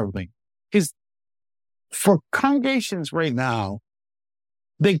sound like a terrible thing, is for congregations right now,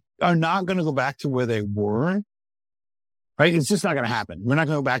 they are not going to go back to where they were, right? It's just not going to happen. We're not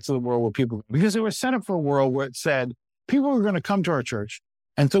going to go back to the world where because they were set up for a world where it said people are going to come to our church.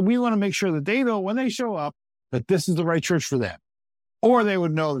 And so we want to make sure that they know when they show up that this is the right church for them. Or they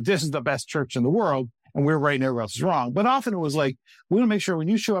would know that this is the best church in the world and we're right and everyone else is wrong. But often it was like, we want to make sure when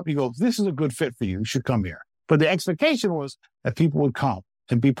you show up, you go, this is a good fit for you. You should come here. But the expectation was that people would come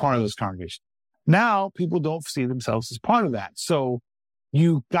and be part of this congregation. Now people don't see themselves as part of that. So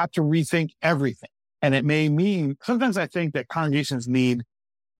you got to rethink everything. And it may mean, sometimes I think that congregations need,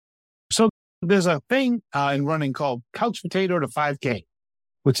 so there's a thing in running called Couch Potato to 5K,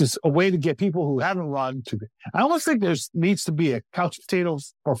 which is a way to get people who haven't run to, I almost think needs to be a Couch Potato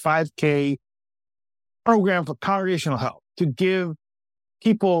or 5K program for congregational health to give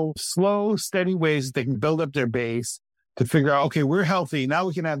people slow, steady ways that they can build up their base to figure out, okay, we're healthy. Now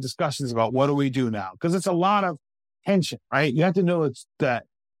we can have discussions about what do we do now? Because it's a lot of tension, right? You have to know it's that.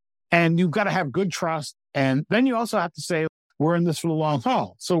 And you've got to have good trust. And then you also have to say, we're in this for the long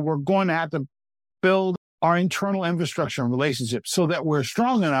haul. So we're going to have to build our internal infrastructure and relationships so that we're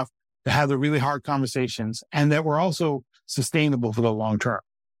strong enough to have the really hard conversations and that we're also sustainable for the long term.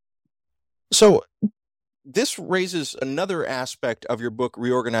 So this raises another aspect of your book,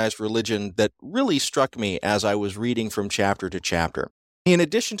 Reorganized Religion, that really struck me as I was reading from chapter to chapter. In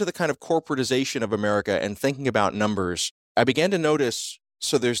addition to the kind of corporatization of America and thinking about numbers, I began to notice,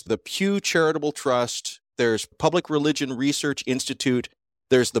 so there's the Pew Charitable Trust, there's Public Religion Research Institute,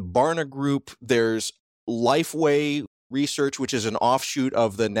 there's the Barna Group, there's Lifeway Research, which is an offshoot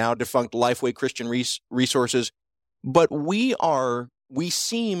of the now defunct Lifeway Christian Resources. But we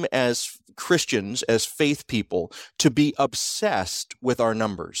seem as Christians, as faith people, to be obsessed with our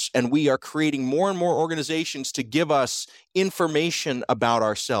numbers. And we are creating more and more organizations to give us information about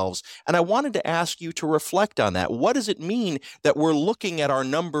ourselves. And I wanted to ask you to reflect on that. What does it mean that we're looking at our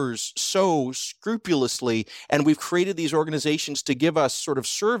numbers so scrupulously, and we've created these organizations to give us sort of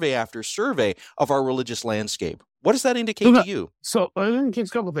survey after survey of our religious landscape? What does that indicate to you? So it indicates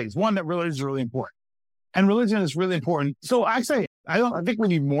a couple of things. One, that religion is really important. And religion is really important. So I think we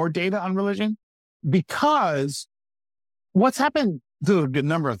need more data on religion because what's happened, there's a good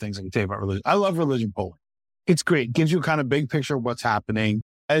number of things I can tell you about religion. I love religion polling. It's great. It gives you a kind of big picture of what's happening.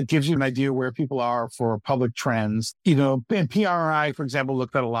 It gives you an idea where people are for public trends. You know, and PRI, for example,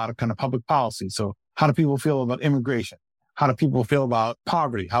 looked at a lot of kind of public policy. So how do people feel about immigration? How do people feel about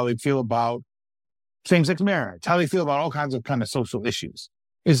poverty? How they feel about same-sex marriage? How they feel about all kinds of kind of social issues?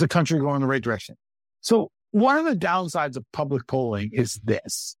 Is the country going in the right direction? So one of the downsides of public polling is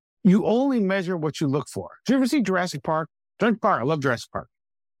this. You only measure what you look for. Did you ever see Jurassic Park? Jurassic Park, I love Jurassic Park.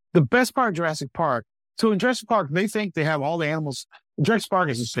 The best part of Jurassic Park, so in Jurassic Park, they think they have all the animals. Jurassic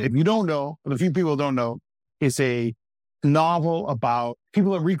Park is, if you don't know, but a few people don't know, it's a novel about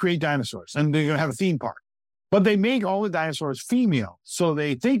people that recreate dinosaurs, and they're going to have a theme park. But they make all the dinosaurs female, so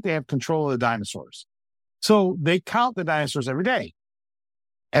they think they have control of the dinosaurs. So they count the dinosaurs every day.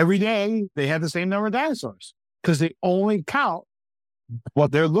 Every day, they have the same number of dinosaurs because they only count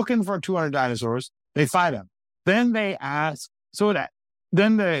what they're looking for 200 dinosaurs. They find them. Then they ask,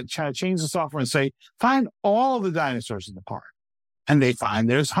 then they try to change the software and say, find all of the dinosaurs in the park. And they find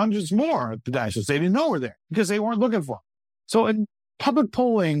there's hundreds more of the dinosaurs they didn't know were there because they weren't looking for them. So in public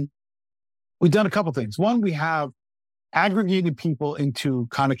polling, we've done a couple things. One, we have aggregated people into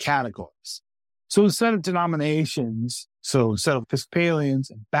kind of categories. So instead of denominations, so instead of Episcopalians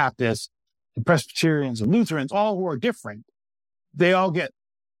and Baptists and Presbyterians and Lutherans, all who are different, they all get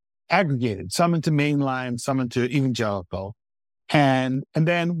aggregated, some into mainline, some into evangelical. And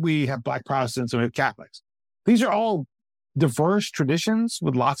then we have Black Protestants and we have Catholics. These are all diverse traditions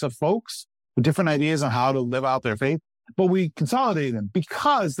with lots of folks with different ideas on how to live out their faith, but we consolidate them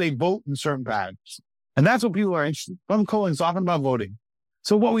because they vote in certain patterns. And that's what people are interested in. Public polling is often about voting.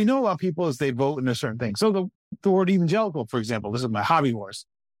 So what we know about people is they vote in a certain thing. So the word evangelical, for example, this is my hobby horse.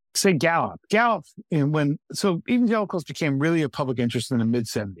 Say Gallup. So evangelicals became really a public interest in the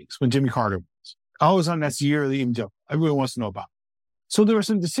mid-70s when Jimmy Carter was. I was on that year of the evangelical. Everyone wants to know about. So there were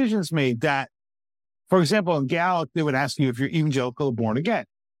some decisions made that, for example, in Gallup, they would ask you if you're evangelical or born again.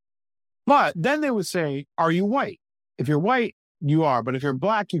 But then they would say, are you white? If you're white, you are. But if you're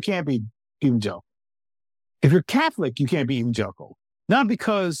Black, you can't be evangelical. If you're Catholic, you can't be evangelical. Not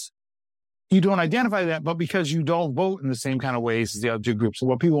because you don't identify that, but because you don't vote in the same kind of ways as the other two groups. So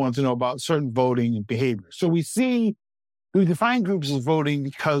what people want to know about certain voting and behavior. So we define groups as voting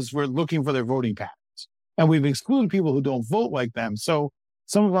because we're looking for their voting patterns. And we've excluded people who don't vote like them. So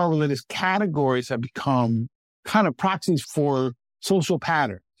some of our religious categories have become kind of proxies for social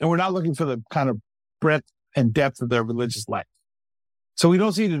patterns. And we're not looking for the kind of breadth and depth of their religious life. So we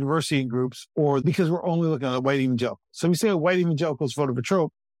don't see the diversity in groups, or because we're only looking at the white evangelicals. So we say a white evangelicals voted for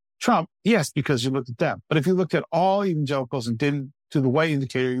Trump. Trump, yes, because you looked at them. But if you looked at all evangelicals and didn't to the white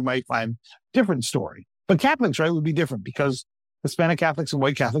indicator, you might find different story. But Catholics, right, would be different because Hispanic Catholics and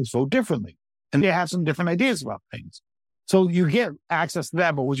white Catholics vote differently. And they have some different ideas about things. So you get access to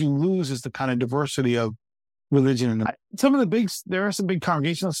that, but what you lose is the kind of diversity of religion. And there are some big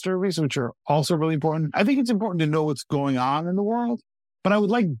congregational surveys, which are also really important. I think it's important to know what's going on in the world, but I would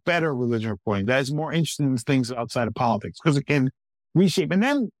like better religion reporting that is more interested in things outside of politics because it can reshape.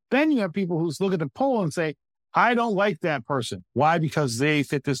 And then you have people who look at the poll and say, I don't like that person. Why? Because they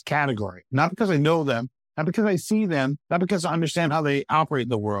fit this category. Not because I know them, not because I see them, not because I understand how they operate in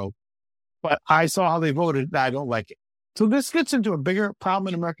the world, but I saw how they voted and I don't like it. So this gets into a bigger problem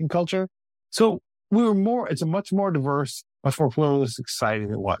in American culture. So it's a much more diverse, much more pluralistic society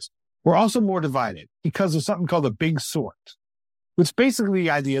than it was. We're also more divided because of something called the big sort, which is basically the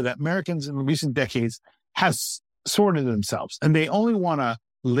idea that Americans in recent decades have sorted themselves and they only want to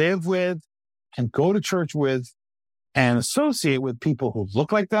live with and go to church with and associate with people who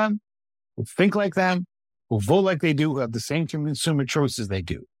look like them, who think like them, who vote like they do, who have the same consumer choices they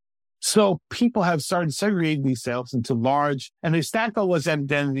do. So people have started segregating themselves into large, and they stack all those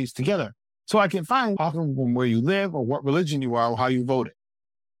identities together. So I can find often from where you live or what religion you are or how you voted.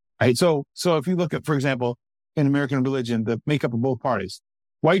 Right. So if you look at, for example, in American religion, the makeup of both parties,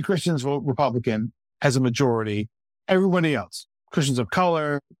 white Christians vote Republican as a majority. Everybody else, Christians of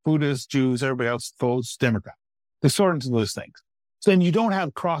color, Buddhists, Jews, everybody else votes Democrat. They sort into those things. So then you don't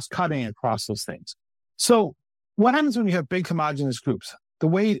have cross-cutting across those things. So what happens when you have big homogenous groups?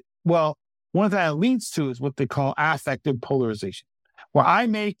 One of that leads to is what they call affective polarization, where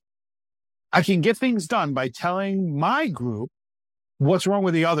I can get things done by telling my group what's wrong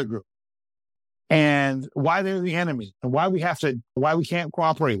with the other group and why they're the enemy and why we can't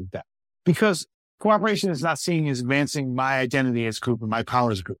cooperate with them. Because cooperation is not seen as advancing my identity as a group and my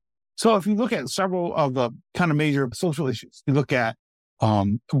power as a group. So if you look at several of the kind of major social issues, you look at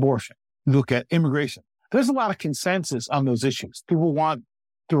abortion, you look at immigration, there's a lot of consensus on those issues. People want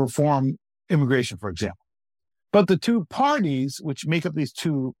to reform immigration, for example. But the two parties, which make up these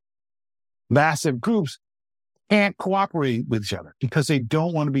two massive groups, can't cooperate with each other because they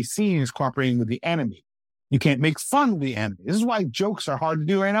don't want to be seen as cooperating with the enemy. You can't make fun of the enemy. This is why jokes are hard to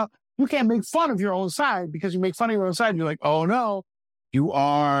do right now. You can't make fun of your own side because you make fun of your own side. You're like, oh no,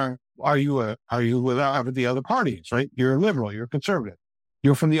 are you with the other parties, right? You're a liberal, you're a conservative,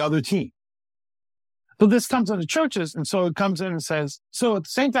 you're from the other team. So this comes into churches. And so it comes in and says, so at the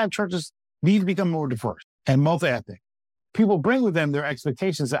same time, churches need to become more diverse and multi-ethnic. People bring with them their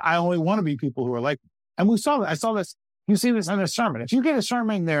expectations that I only want to be people who are like me. And we saw that. I saw this. You see this in a sermon. If you get a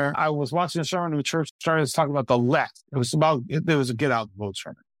sermon there, I was watching a sermon in the church, started to talk about the left. There was a get out the vote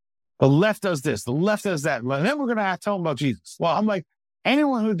sermon. The left does this, the left does that. And then we're going to tell them about Jesus. Well, I'm like,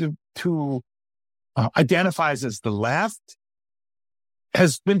 anyone who identifies as the left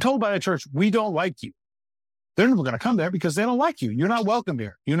has been told by the church, we don't like you. They're never going to come there because they don't like you. You're not welcome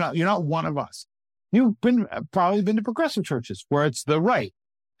here. You're not one of us. You've probably been to progressive churches where it's the right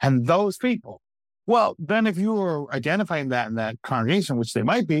and those people. Well, then if you were identifying that in that congregation, which they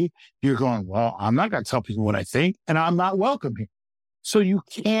might be, you're going, well, I'm not going to tell people what I think and I'm not welcome here. So you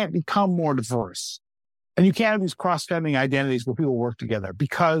can't become more diverse. And you can't have these cross-cutting identities where people work together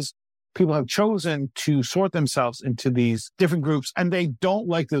because people have chosen to sort themselves into these different groups and they don't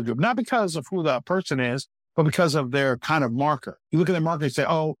like the group, not because of who the person is, but because of their kind of marker. You look at their marker and say,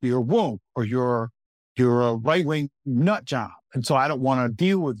 oh, you're woke or you're a right-wing nut job. And so I don't want to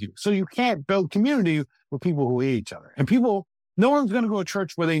deal with you. So you can't build community with people who hate each other. And no one's going to go to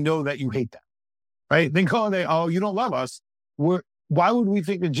church where they know that you hate them, right? They go and oh, you don't love us. Why would we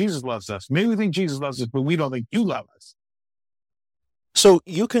think that Jesus loves us? Maybe we think Jesus loves us, but we don't think you love us. So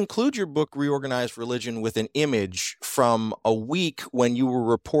you conclude your book, Reorganized Religion, with an image from a week when you were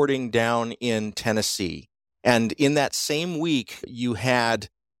reporting down in Tennessee. And in that same week, you had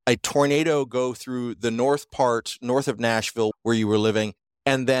a tornado go through the north of Nashville, where you were living.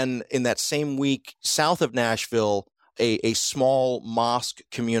 And then in that same week, south of Nashville, a small mosque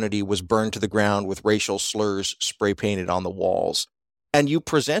community was burned to the ground with racial slurs spray painted on the walls. And you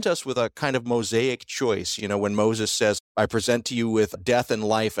present us with a kind of mosaic choice. You know, when Moses says, I present to you with death and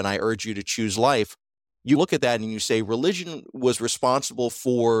life, and I urge you to choose life. You look at that and you say religion was responsible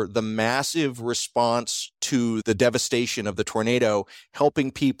for the massive response to the devastation of the tornado,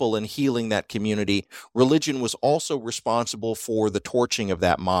 helping people and healing that community. Religion was also responsible for the torching of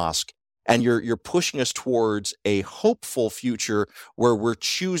that mosque. And you're pushing us towards a hopeful future where we're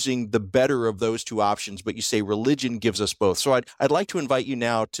choosing the better of those two options. But you say religion gives us both. So I'd like to invite you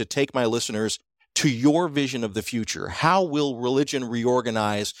now to take my listeners to your vision of the future? How will religion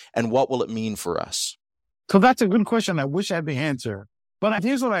reorganize, and what will it mean for us? So that's a good question. I wish I had the answer. But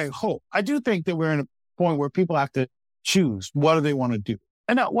here's what I hope. I do think that we're in a point where people have to choose what do they want to do.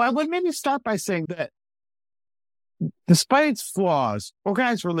 And I would maybe start by saying that despite its flaws,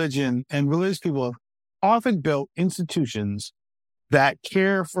 organized religion and religious people have often built institutions that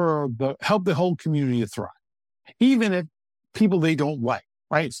care for help the whole community to thrive, even if people they don't like,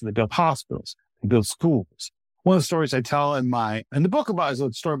 right? So they build hospitals, they build schools. One of the stories I tell in the book about is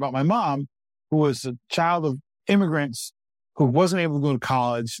a story about my mom, who was a child of immigrants who wasn't able to go to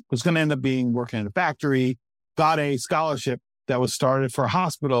college, was going to end up working in a factory, got a scholarship that was started for a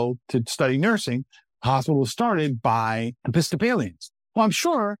hospital to study nursing. The hospital was started by Episcopalians. Well, I'm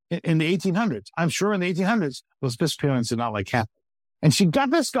sure in the 1800s, those Episcopalians did not like Catholics. And she got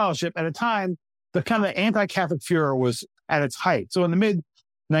this scholarship at a time the kind of anti-Catholic furor was at its height. So in the mid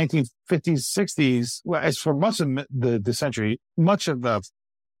 1950s, 60s, well, as for much of the century, much of the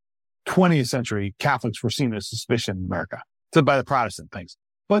 20th century, Catholics were seen as suspicion in America, so by the Protestant things.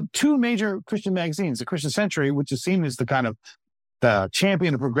 But two major Christian magazines, the Christian Century, which is seen as the kind of the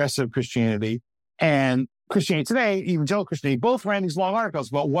champion of progressive Christianity, and Christianity Today, Evangelical Christianity, both ran these long articles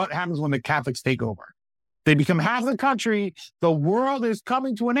about what happens when the Catholics take over. They become half the country. The world is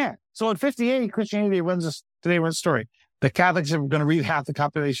coming to an end. So in 58, Christianity Today runs a story. The Catholics are going to read half the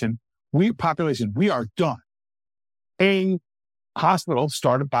population. We are done. A hospital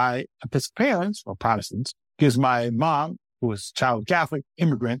started by Episcopalians or Protestants gives my mom, who was a child of Catholic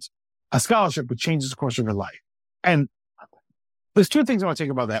immigrants, a scholarship which changes the course of her life. And there's two things I want to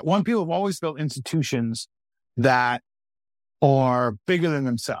take about that. One, people have always built institutions that are bigger than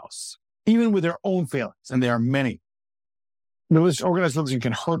themselves, even with their own failings, and there are many. Organized religion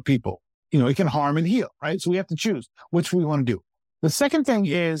can hurt people. It can harm and heal, right? So we have to choose which we want to do. The second thing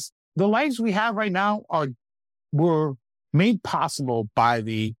is the lives we have right now were made possible by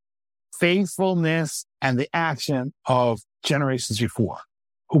the faithfulness and the action of generations before,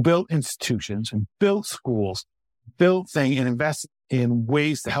 who built institutions and built schools, built things and invested in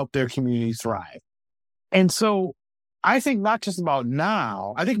ways to help their community thrive. And so I think not just about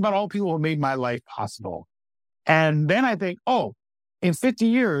now, I think about all people who made my life possible. And then I think, in 50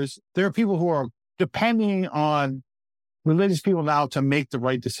 years, there are people who are depending on religious people now to make the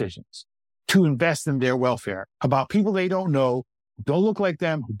right decisions, to invest in their welfare, about people they don't know, who don't look like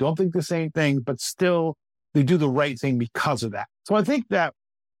them, who don't think the same thing, but still they do the right thing because of that. So I think that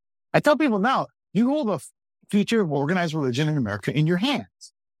I tell people now, you hold the future of organized religion in America in your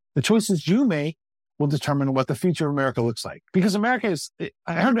hands. The choices you make will determine what the future of America looks like. Because I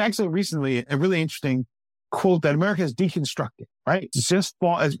heard actually recently a really interesting quote that America is deconstructing, right? It's just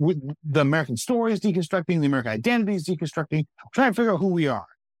as the American story is deconstructing, the American identity is deconstructing. We're trying to figure out who we are.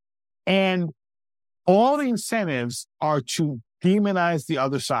 And all the incentives are to demonize the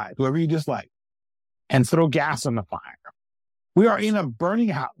other side, whoever you dislike, and throw gas on the fire. We are in a burning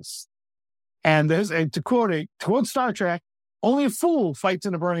house. And to quote Star Trek, only a fool fights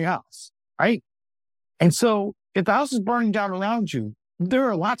in a burning house, right? And so if the house is burning down around you, there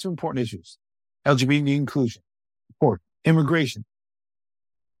are lots of important issues. LGBT inclusion, important, immigration,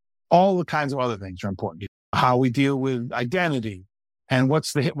 all the kinds of other things are important. How we deal with identity and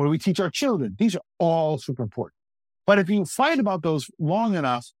what do we teach our children? These are all super important. But if you fight about those long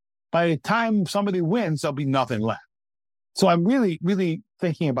enough, by the time somebody wins, there'll be nothing left. So I'm really, really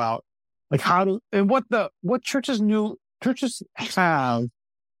thinking about what churches have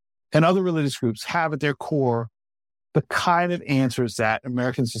and other religious groups have at their core the kind of answers that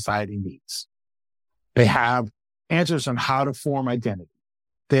American society needs. They have answers on how to form identity.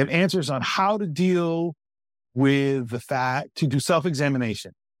 They have answers on how to deal with the fact to do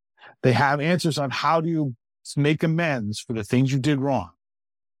self-examination. They have answers on how to make amends for the things you did wrong.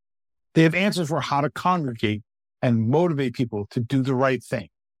 They have answers for how to congregate and motivate people to do the right thing.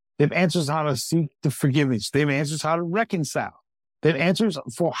 They have answers on how to seek the forgiveness. They have answers how to reconcile. They have answers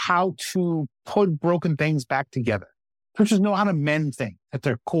for how to put broken things back together. Churches know how to mend things at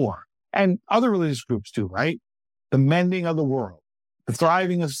their core. And other religious groups too, right? The mending of the world, the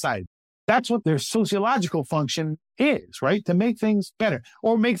thriving of society. That's what their sociological function is, right? To make things better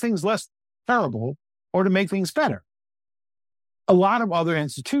or make things less terrible or to make things better. A lot of other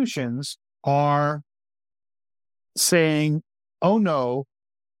institutions are saying, oh no,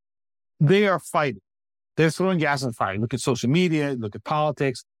 they are fighting. They're throwing gas on fire. Look at social media, look at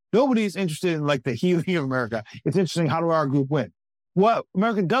politics. Nobody's interested in the healing of America. It's interesting, how do our group win? What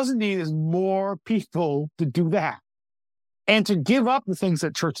America doesn't need is more people to do that and to give up the things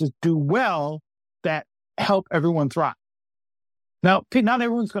that churches do well that help everyone thrive. Now, not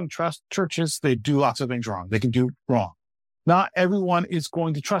everyone's going to trust churches. They do lots of things wrong. They can do wrong. Not everyone is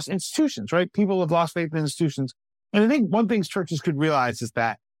going to trust institutions, right? People have lost faith in institutions. And I think one thing churches could realize is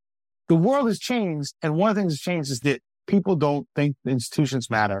that the world has changed. And one of the things that's changed is that people don't think the institutions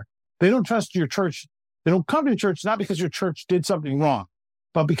matter. They don't trust your church. They don't come to your church, not because your church did something wrong,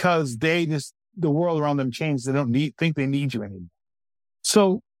 but because the world around them changed. They don't think they need you anymore.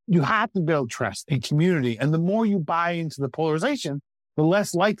 So you have to build trust in community. And the more you buy into the polarization, the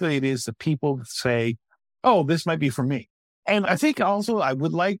less likely it is that people say, oh, this might be for me. And I think also I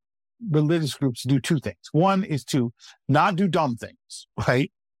would like religious groups to do two things. One is to not do dumb things,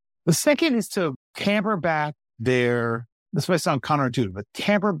 right? The second is to tamper back this might sound counterintuitive, but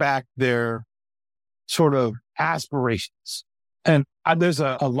tamper back their sort of aspirations. And there's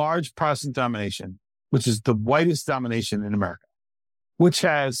a large Protestant denomination, which is the whitest denomination in America, which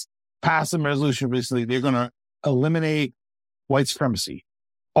has passed a resolution recently. They're going to eliminate white supremacy.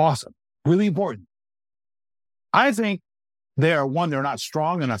 Awesome. Really important. I think they're not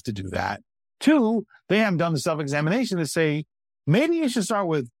strong enough to do that. Two, they haven't done the self-examination to say, maybe you should start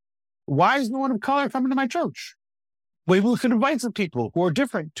with, why is no one of color coming to my church? Maybe we could invite some people who are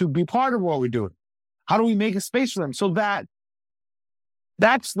different to be part of what we're doing. How do we make a space for them? So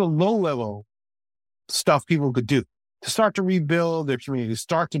that's the low-level stuff people could do to start to rebuild their community,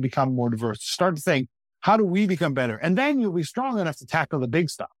 start to become more diverse, start to think, how do we become better? And then you'll be strong enough to tackle the big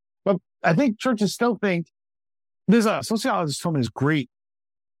stuff. But I think churches still think, there's a sociologist told me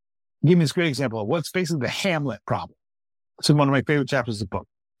give me this great example of what's basically the Hamlet problem. It's in one of my favorite chapters of the book.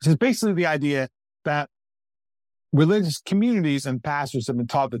 It's basically the idea that religious communities and pastors have been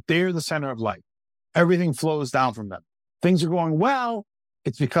taught that they're the center of life. Everything flows down from them. Things are going well,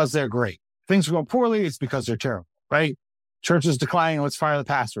 it's because they're great. Things are going poorly, it's because they're terrible, right? Church is declining, let's fire the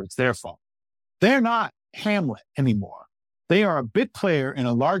pastor, it's their fault. They're not Hamlet anymore. They are a bit player in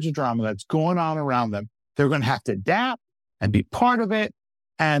a larger drama that's going on around them. They're going to have to adapt and be part of it.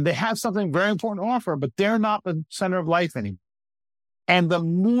 And they have something very important to offer, but they're not the center of life anymore. And the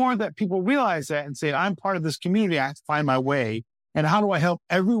more that people realize that and say, I'm part of this community, I have to find my way. And how do I help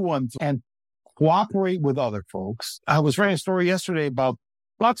everyone and cooperate with other folks? I was writing a story yesterday about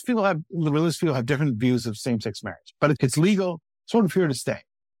lots of religious people have different views of same-sex marriage, but it's legal, sort of here to stay.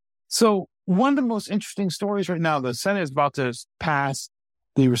 So one of the most interesting stories right now, the Senate is about to pass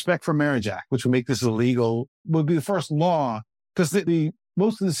the Respect for Marriage Act, which will make this illegal, will be the first law, because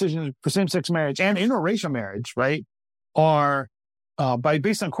most of the decisions for same-sex marriage and interracial marriage, right, are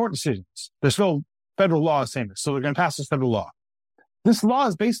based on court decisions. There's no federal law saying this, so they're going to pass this federal law. This law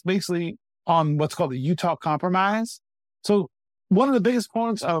is based basically on what's called the Utah Compromise. So one of the biggest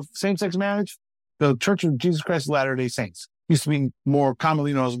opponents of same-sex marriage, the Church of Jesus Christ of Latter-day Saints, used to be more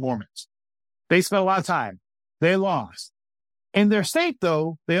commonly known as Mormons. They spent a lot of time. They lost. In their state,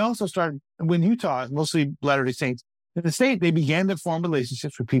 though, they also started, when Utah, mostly Latter-day Saints, in the state, they began to form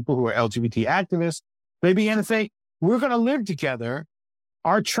relationships with people who are LGBT activists. They began to say, we're going to live together.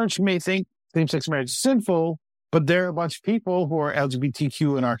 Our church may think same-sex marriage is sinful, but there are a bunch of people who are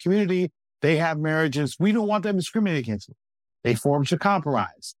LGBTQ in our community. They have marriages. We don't want them discriminated against them. They formed a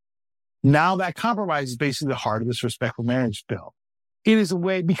compromise. Now that compromise is basically the heart of this respectful marriage bill. It is a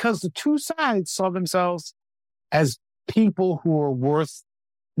way, because the two sides saw themselves as people who are worth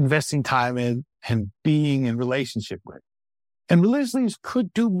investing time in and being in relationship with. And religious leaders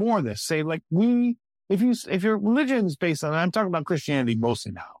could do more of this. Say, like, if your religion is based on, I'm talking about Christianity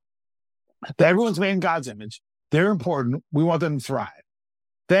mostly now, that everyone's made in God's image, they're important, we want them to thrive,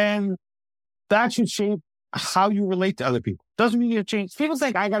 then that should shape how you relate to other people. Doesn't mean you have to change. People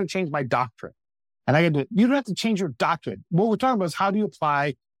think, I got to change my doctrine. And you don't have to change your doctrine. What we're talking about is, how do you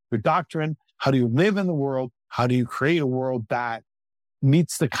apply your doctrine? How do you live in the world? How do you create a world that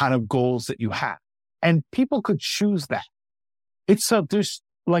meets the kind of goals that you have? And people could choose that. There's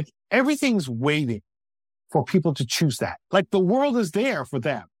like, everything's waiting for people to choose that. Like, the world is there for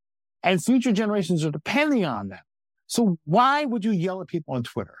them and future generations are depending on them. So why would you yell at people on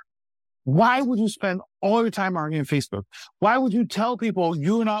Twitter? Why would you spend all your time arguing on Facebook? Why would you tell people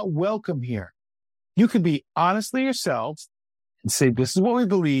you're not welcome here? You can be honestly yourself and say, this is what we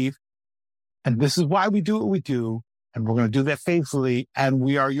believe, and this is why we do what we do, and we're going to do that faithfully, and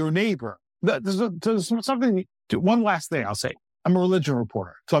we are your neighbor. There's something. One last thing I'll say. I'm a religion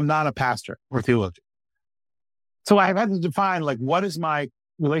reporter, so I'm not a pastor or theologian. So I've had to define, like, what is my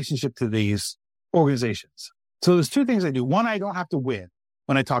relationship to these organizations? So there's two things I do. One, I don't have to win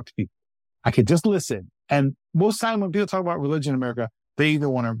when I talk to people. I can just listen. And most time when people talk about religion in America, they either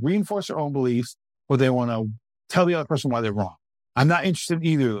want to reinforce their own beliefs or they want to tell the other person why they're wrong. I'm not interested in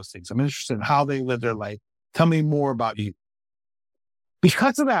either of those things. I'm interested in how they live their life. Tell me more about you.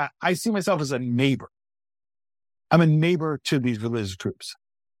 Because of that, I see myself as a neighbor. I'm a neighbor to these religious groups.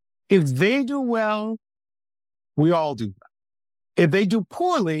 If they do well, we all do well. If they do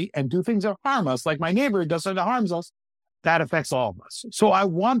poorly and do things that harm us, like my neighbor does something that harms us, that affects all of us. So I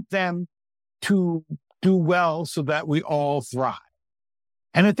want them to do well so that we all thrive.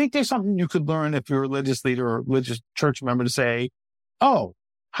 And I think there's something you could learn if you're a religious leader or a religious church member to say, oh,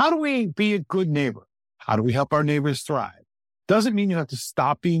 how do we be a good neighbor? How do we help our neighbors thrive? Doesn't mean you have to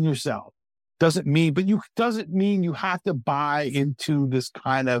stop being yourself. Doesn't mean you have to buy into this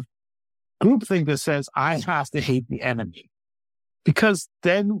kind of groupthink that says, I have to hate the enemy. Because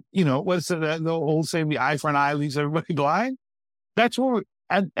then, what's the old saying, the eye for an eye leaves everybody blind? That's what,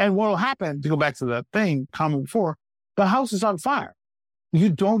 and what will happen, to go back to the thing comment before, the house is on fire. You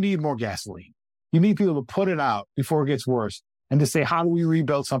don't need more gasoline. You need people to put it out before it gets worse and to say, how do we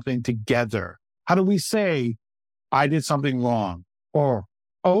rebuild something together? How do we say, I did something wrong? Or,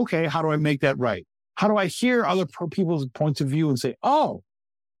 oh, okay, how do I make that right? How do I hear other people's points of view and say, oh,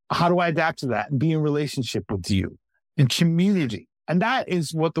 how do I adapt to that and be in relationship with you in community? And that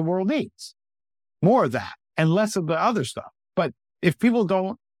is what the world needs. More of that and less of the other stuff. But if people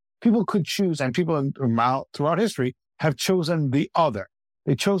could choose, and people throughout history have chosen the other.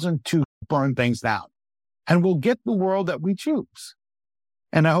 They've chosen to burn things down. And we'll get the world that we choose.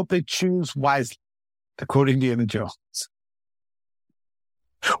 And I hope they choose wisely, to quote Indiana Jones.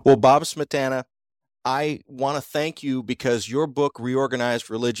 Well, Bob Smietana, I want to thank you because your book,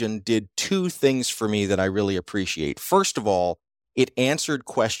 Reorganized Religion, did two things for me that I really appreciate. First of all, it answered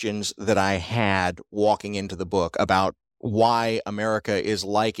questions that I had walking into the book about why America is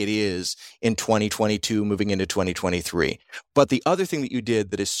like it is in 2022, moving into 2023. But the other thing that you did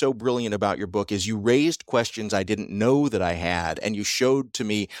that is so brilliant about your book is you raised questions I didn't know that I had, and you showed to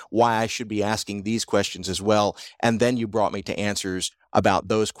me why I should be asking these questions as well. And then you brought me to answers about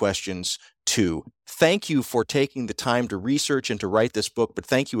those questions too. Thank you for taking the time to research and to write this book, but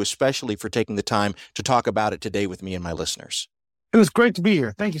thank you especially for taking the time to talk about it today with me and my listeners. It was great to be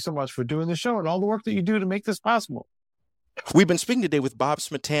here. Thank you so much for doing the show and all the work that you do to make this possible. We've been speaking today with Bob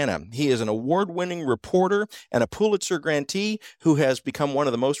Smietana. He is an award-winning reporter and a Pulitzer grantee who has become one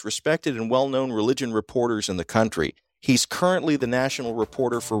of the most respected and well-known religion reporters in the country. He's currently the national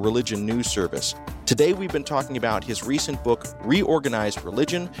reporter for Religion News Service. Today we've been talking about his recent book, Reorganized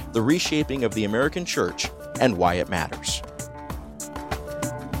Religion, The Reshaping of the American Church and Why It Matters.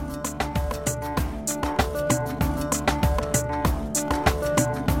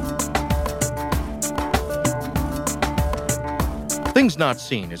 Things Not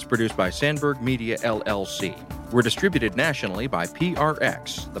Seen is produced by Sandberg Media, LLC. We're distributed nationally by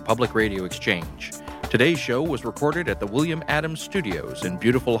PRX, the Public Radio Exchange. Today's show was recorded at the William Adams Studios in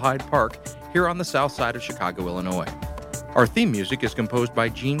beautiful Hyde Park here on the south side of Chicago, Illinois. Our theme music is composed by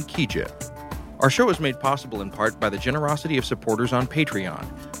Gene Kija. Our show is made possible in part by the generosity of supporters on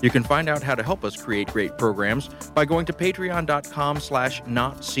Patreon. You can find out how to help us create great programs by going to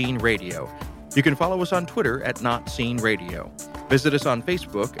patreon.com/NotSeenRadio. You can follow us on Twitter at Not Seen Radio. Visit us on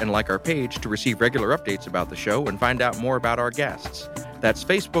Facebook and like our page to receive regular updates about the show and find out more about our guests. That's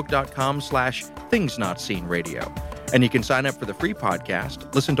facebook.com/ThingsNotSeenRadio. And you can sign up for the free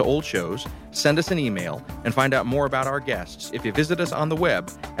podcast, listen to old shows, send us an email, and find out more about our guests if you visit us on the web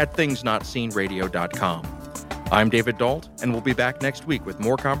at ThingsNotSeenRadio.com. I'm David Dault, and we'll be back next week with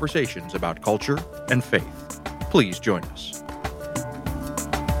more conversations about culture and faith. Please join us.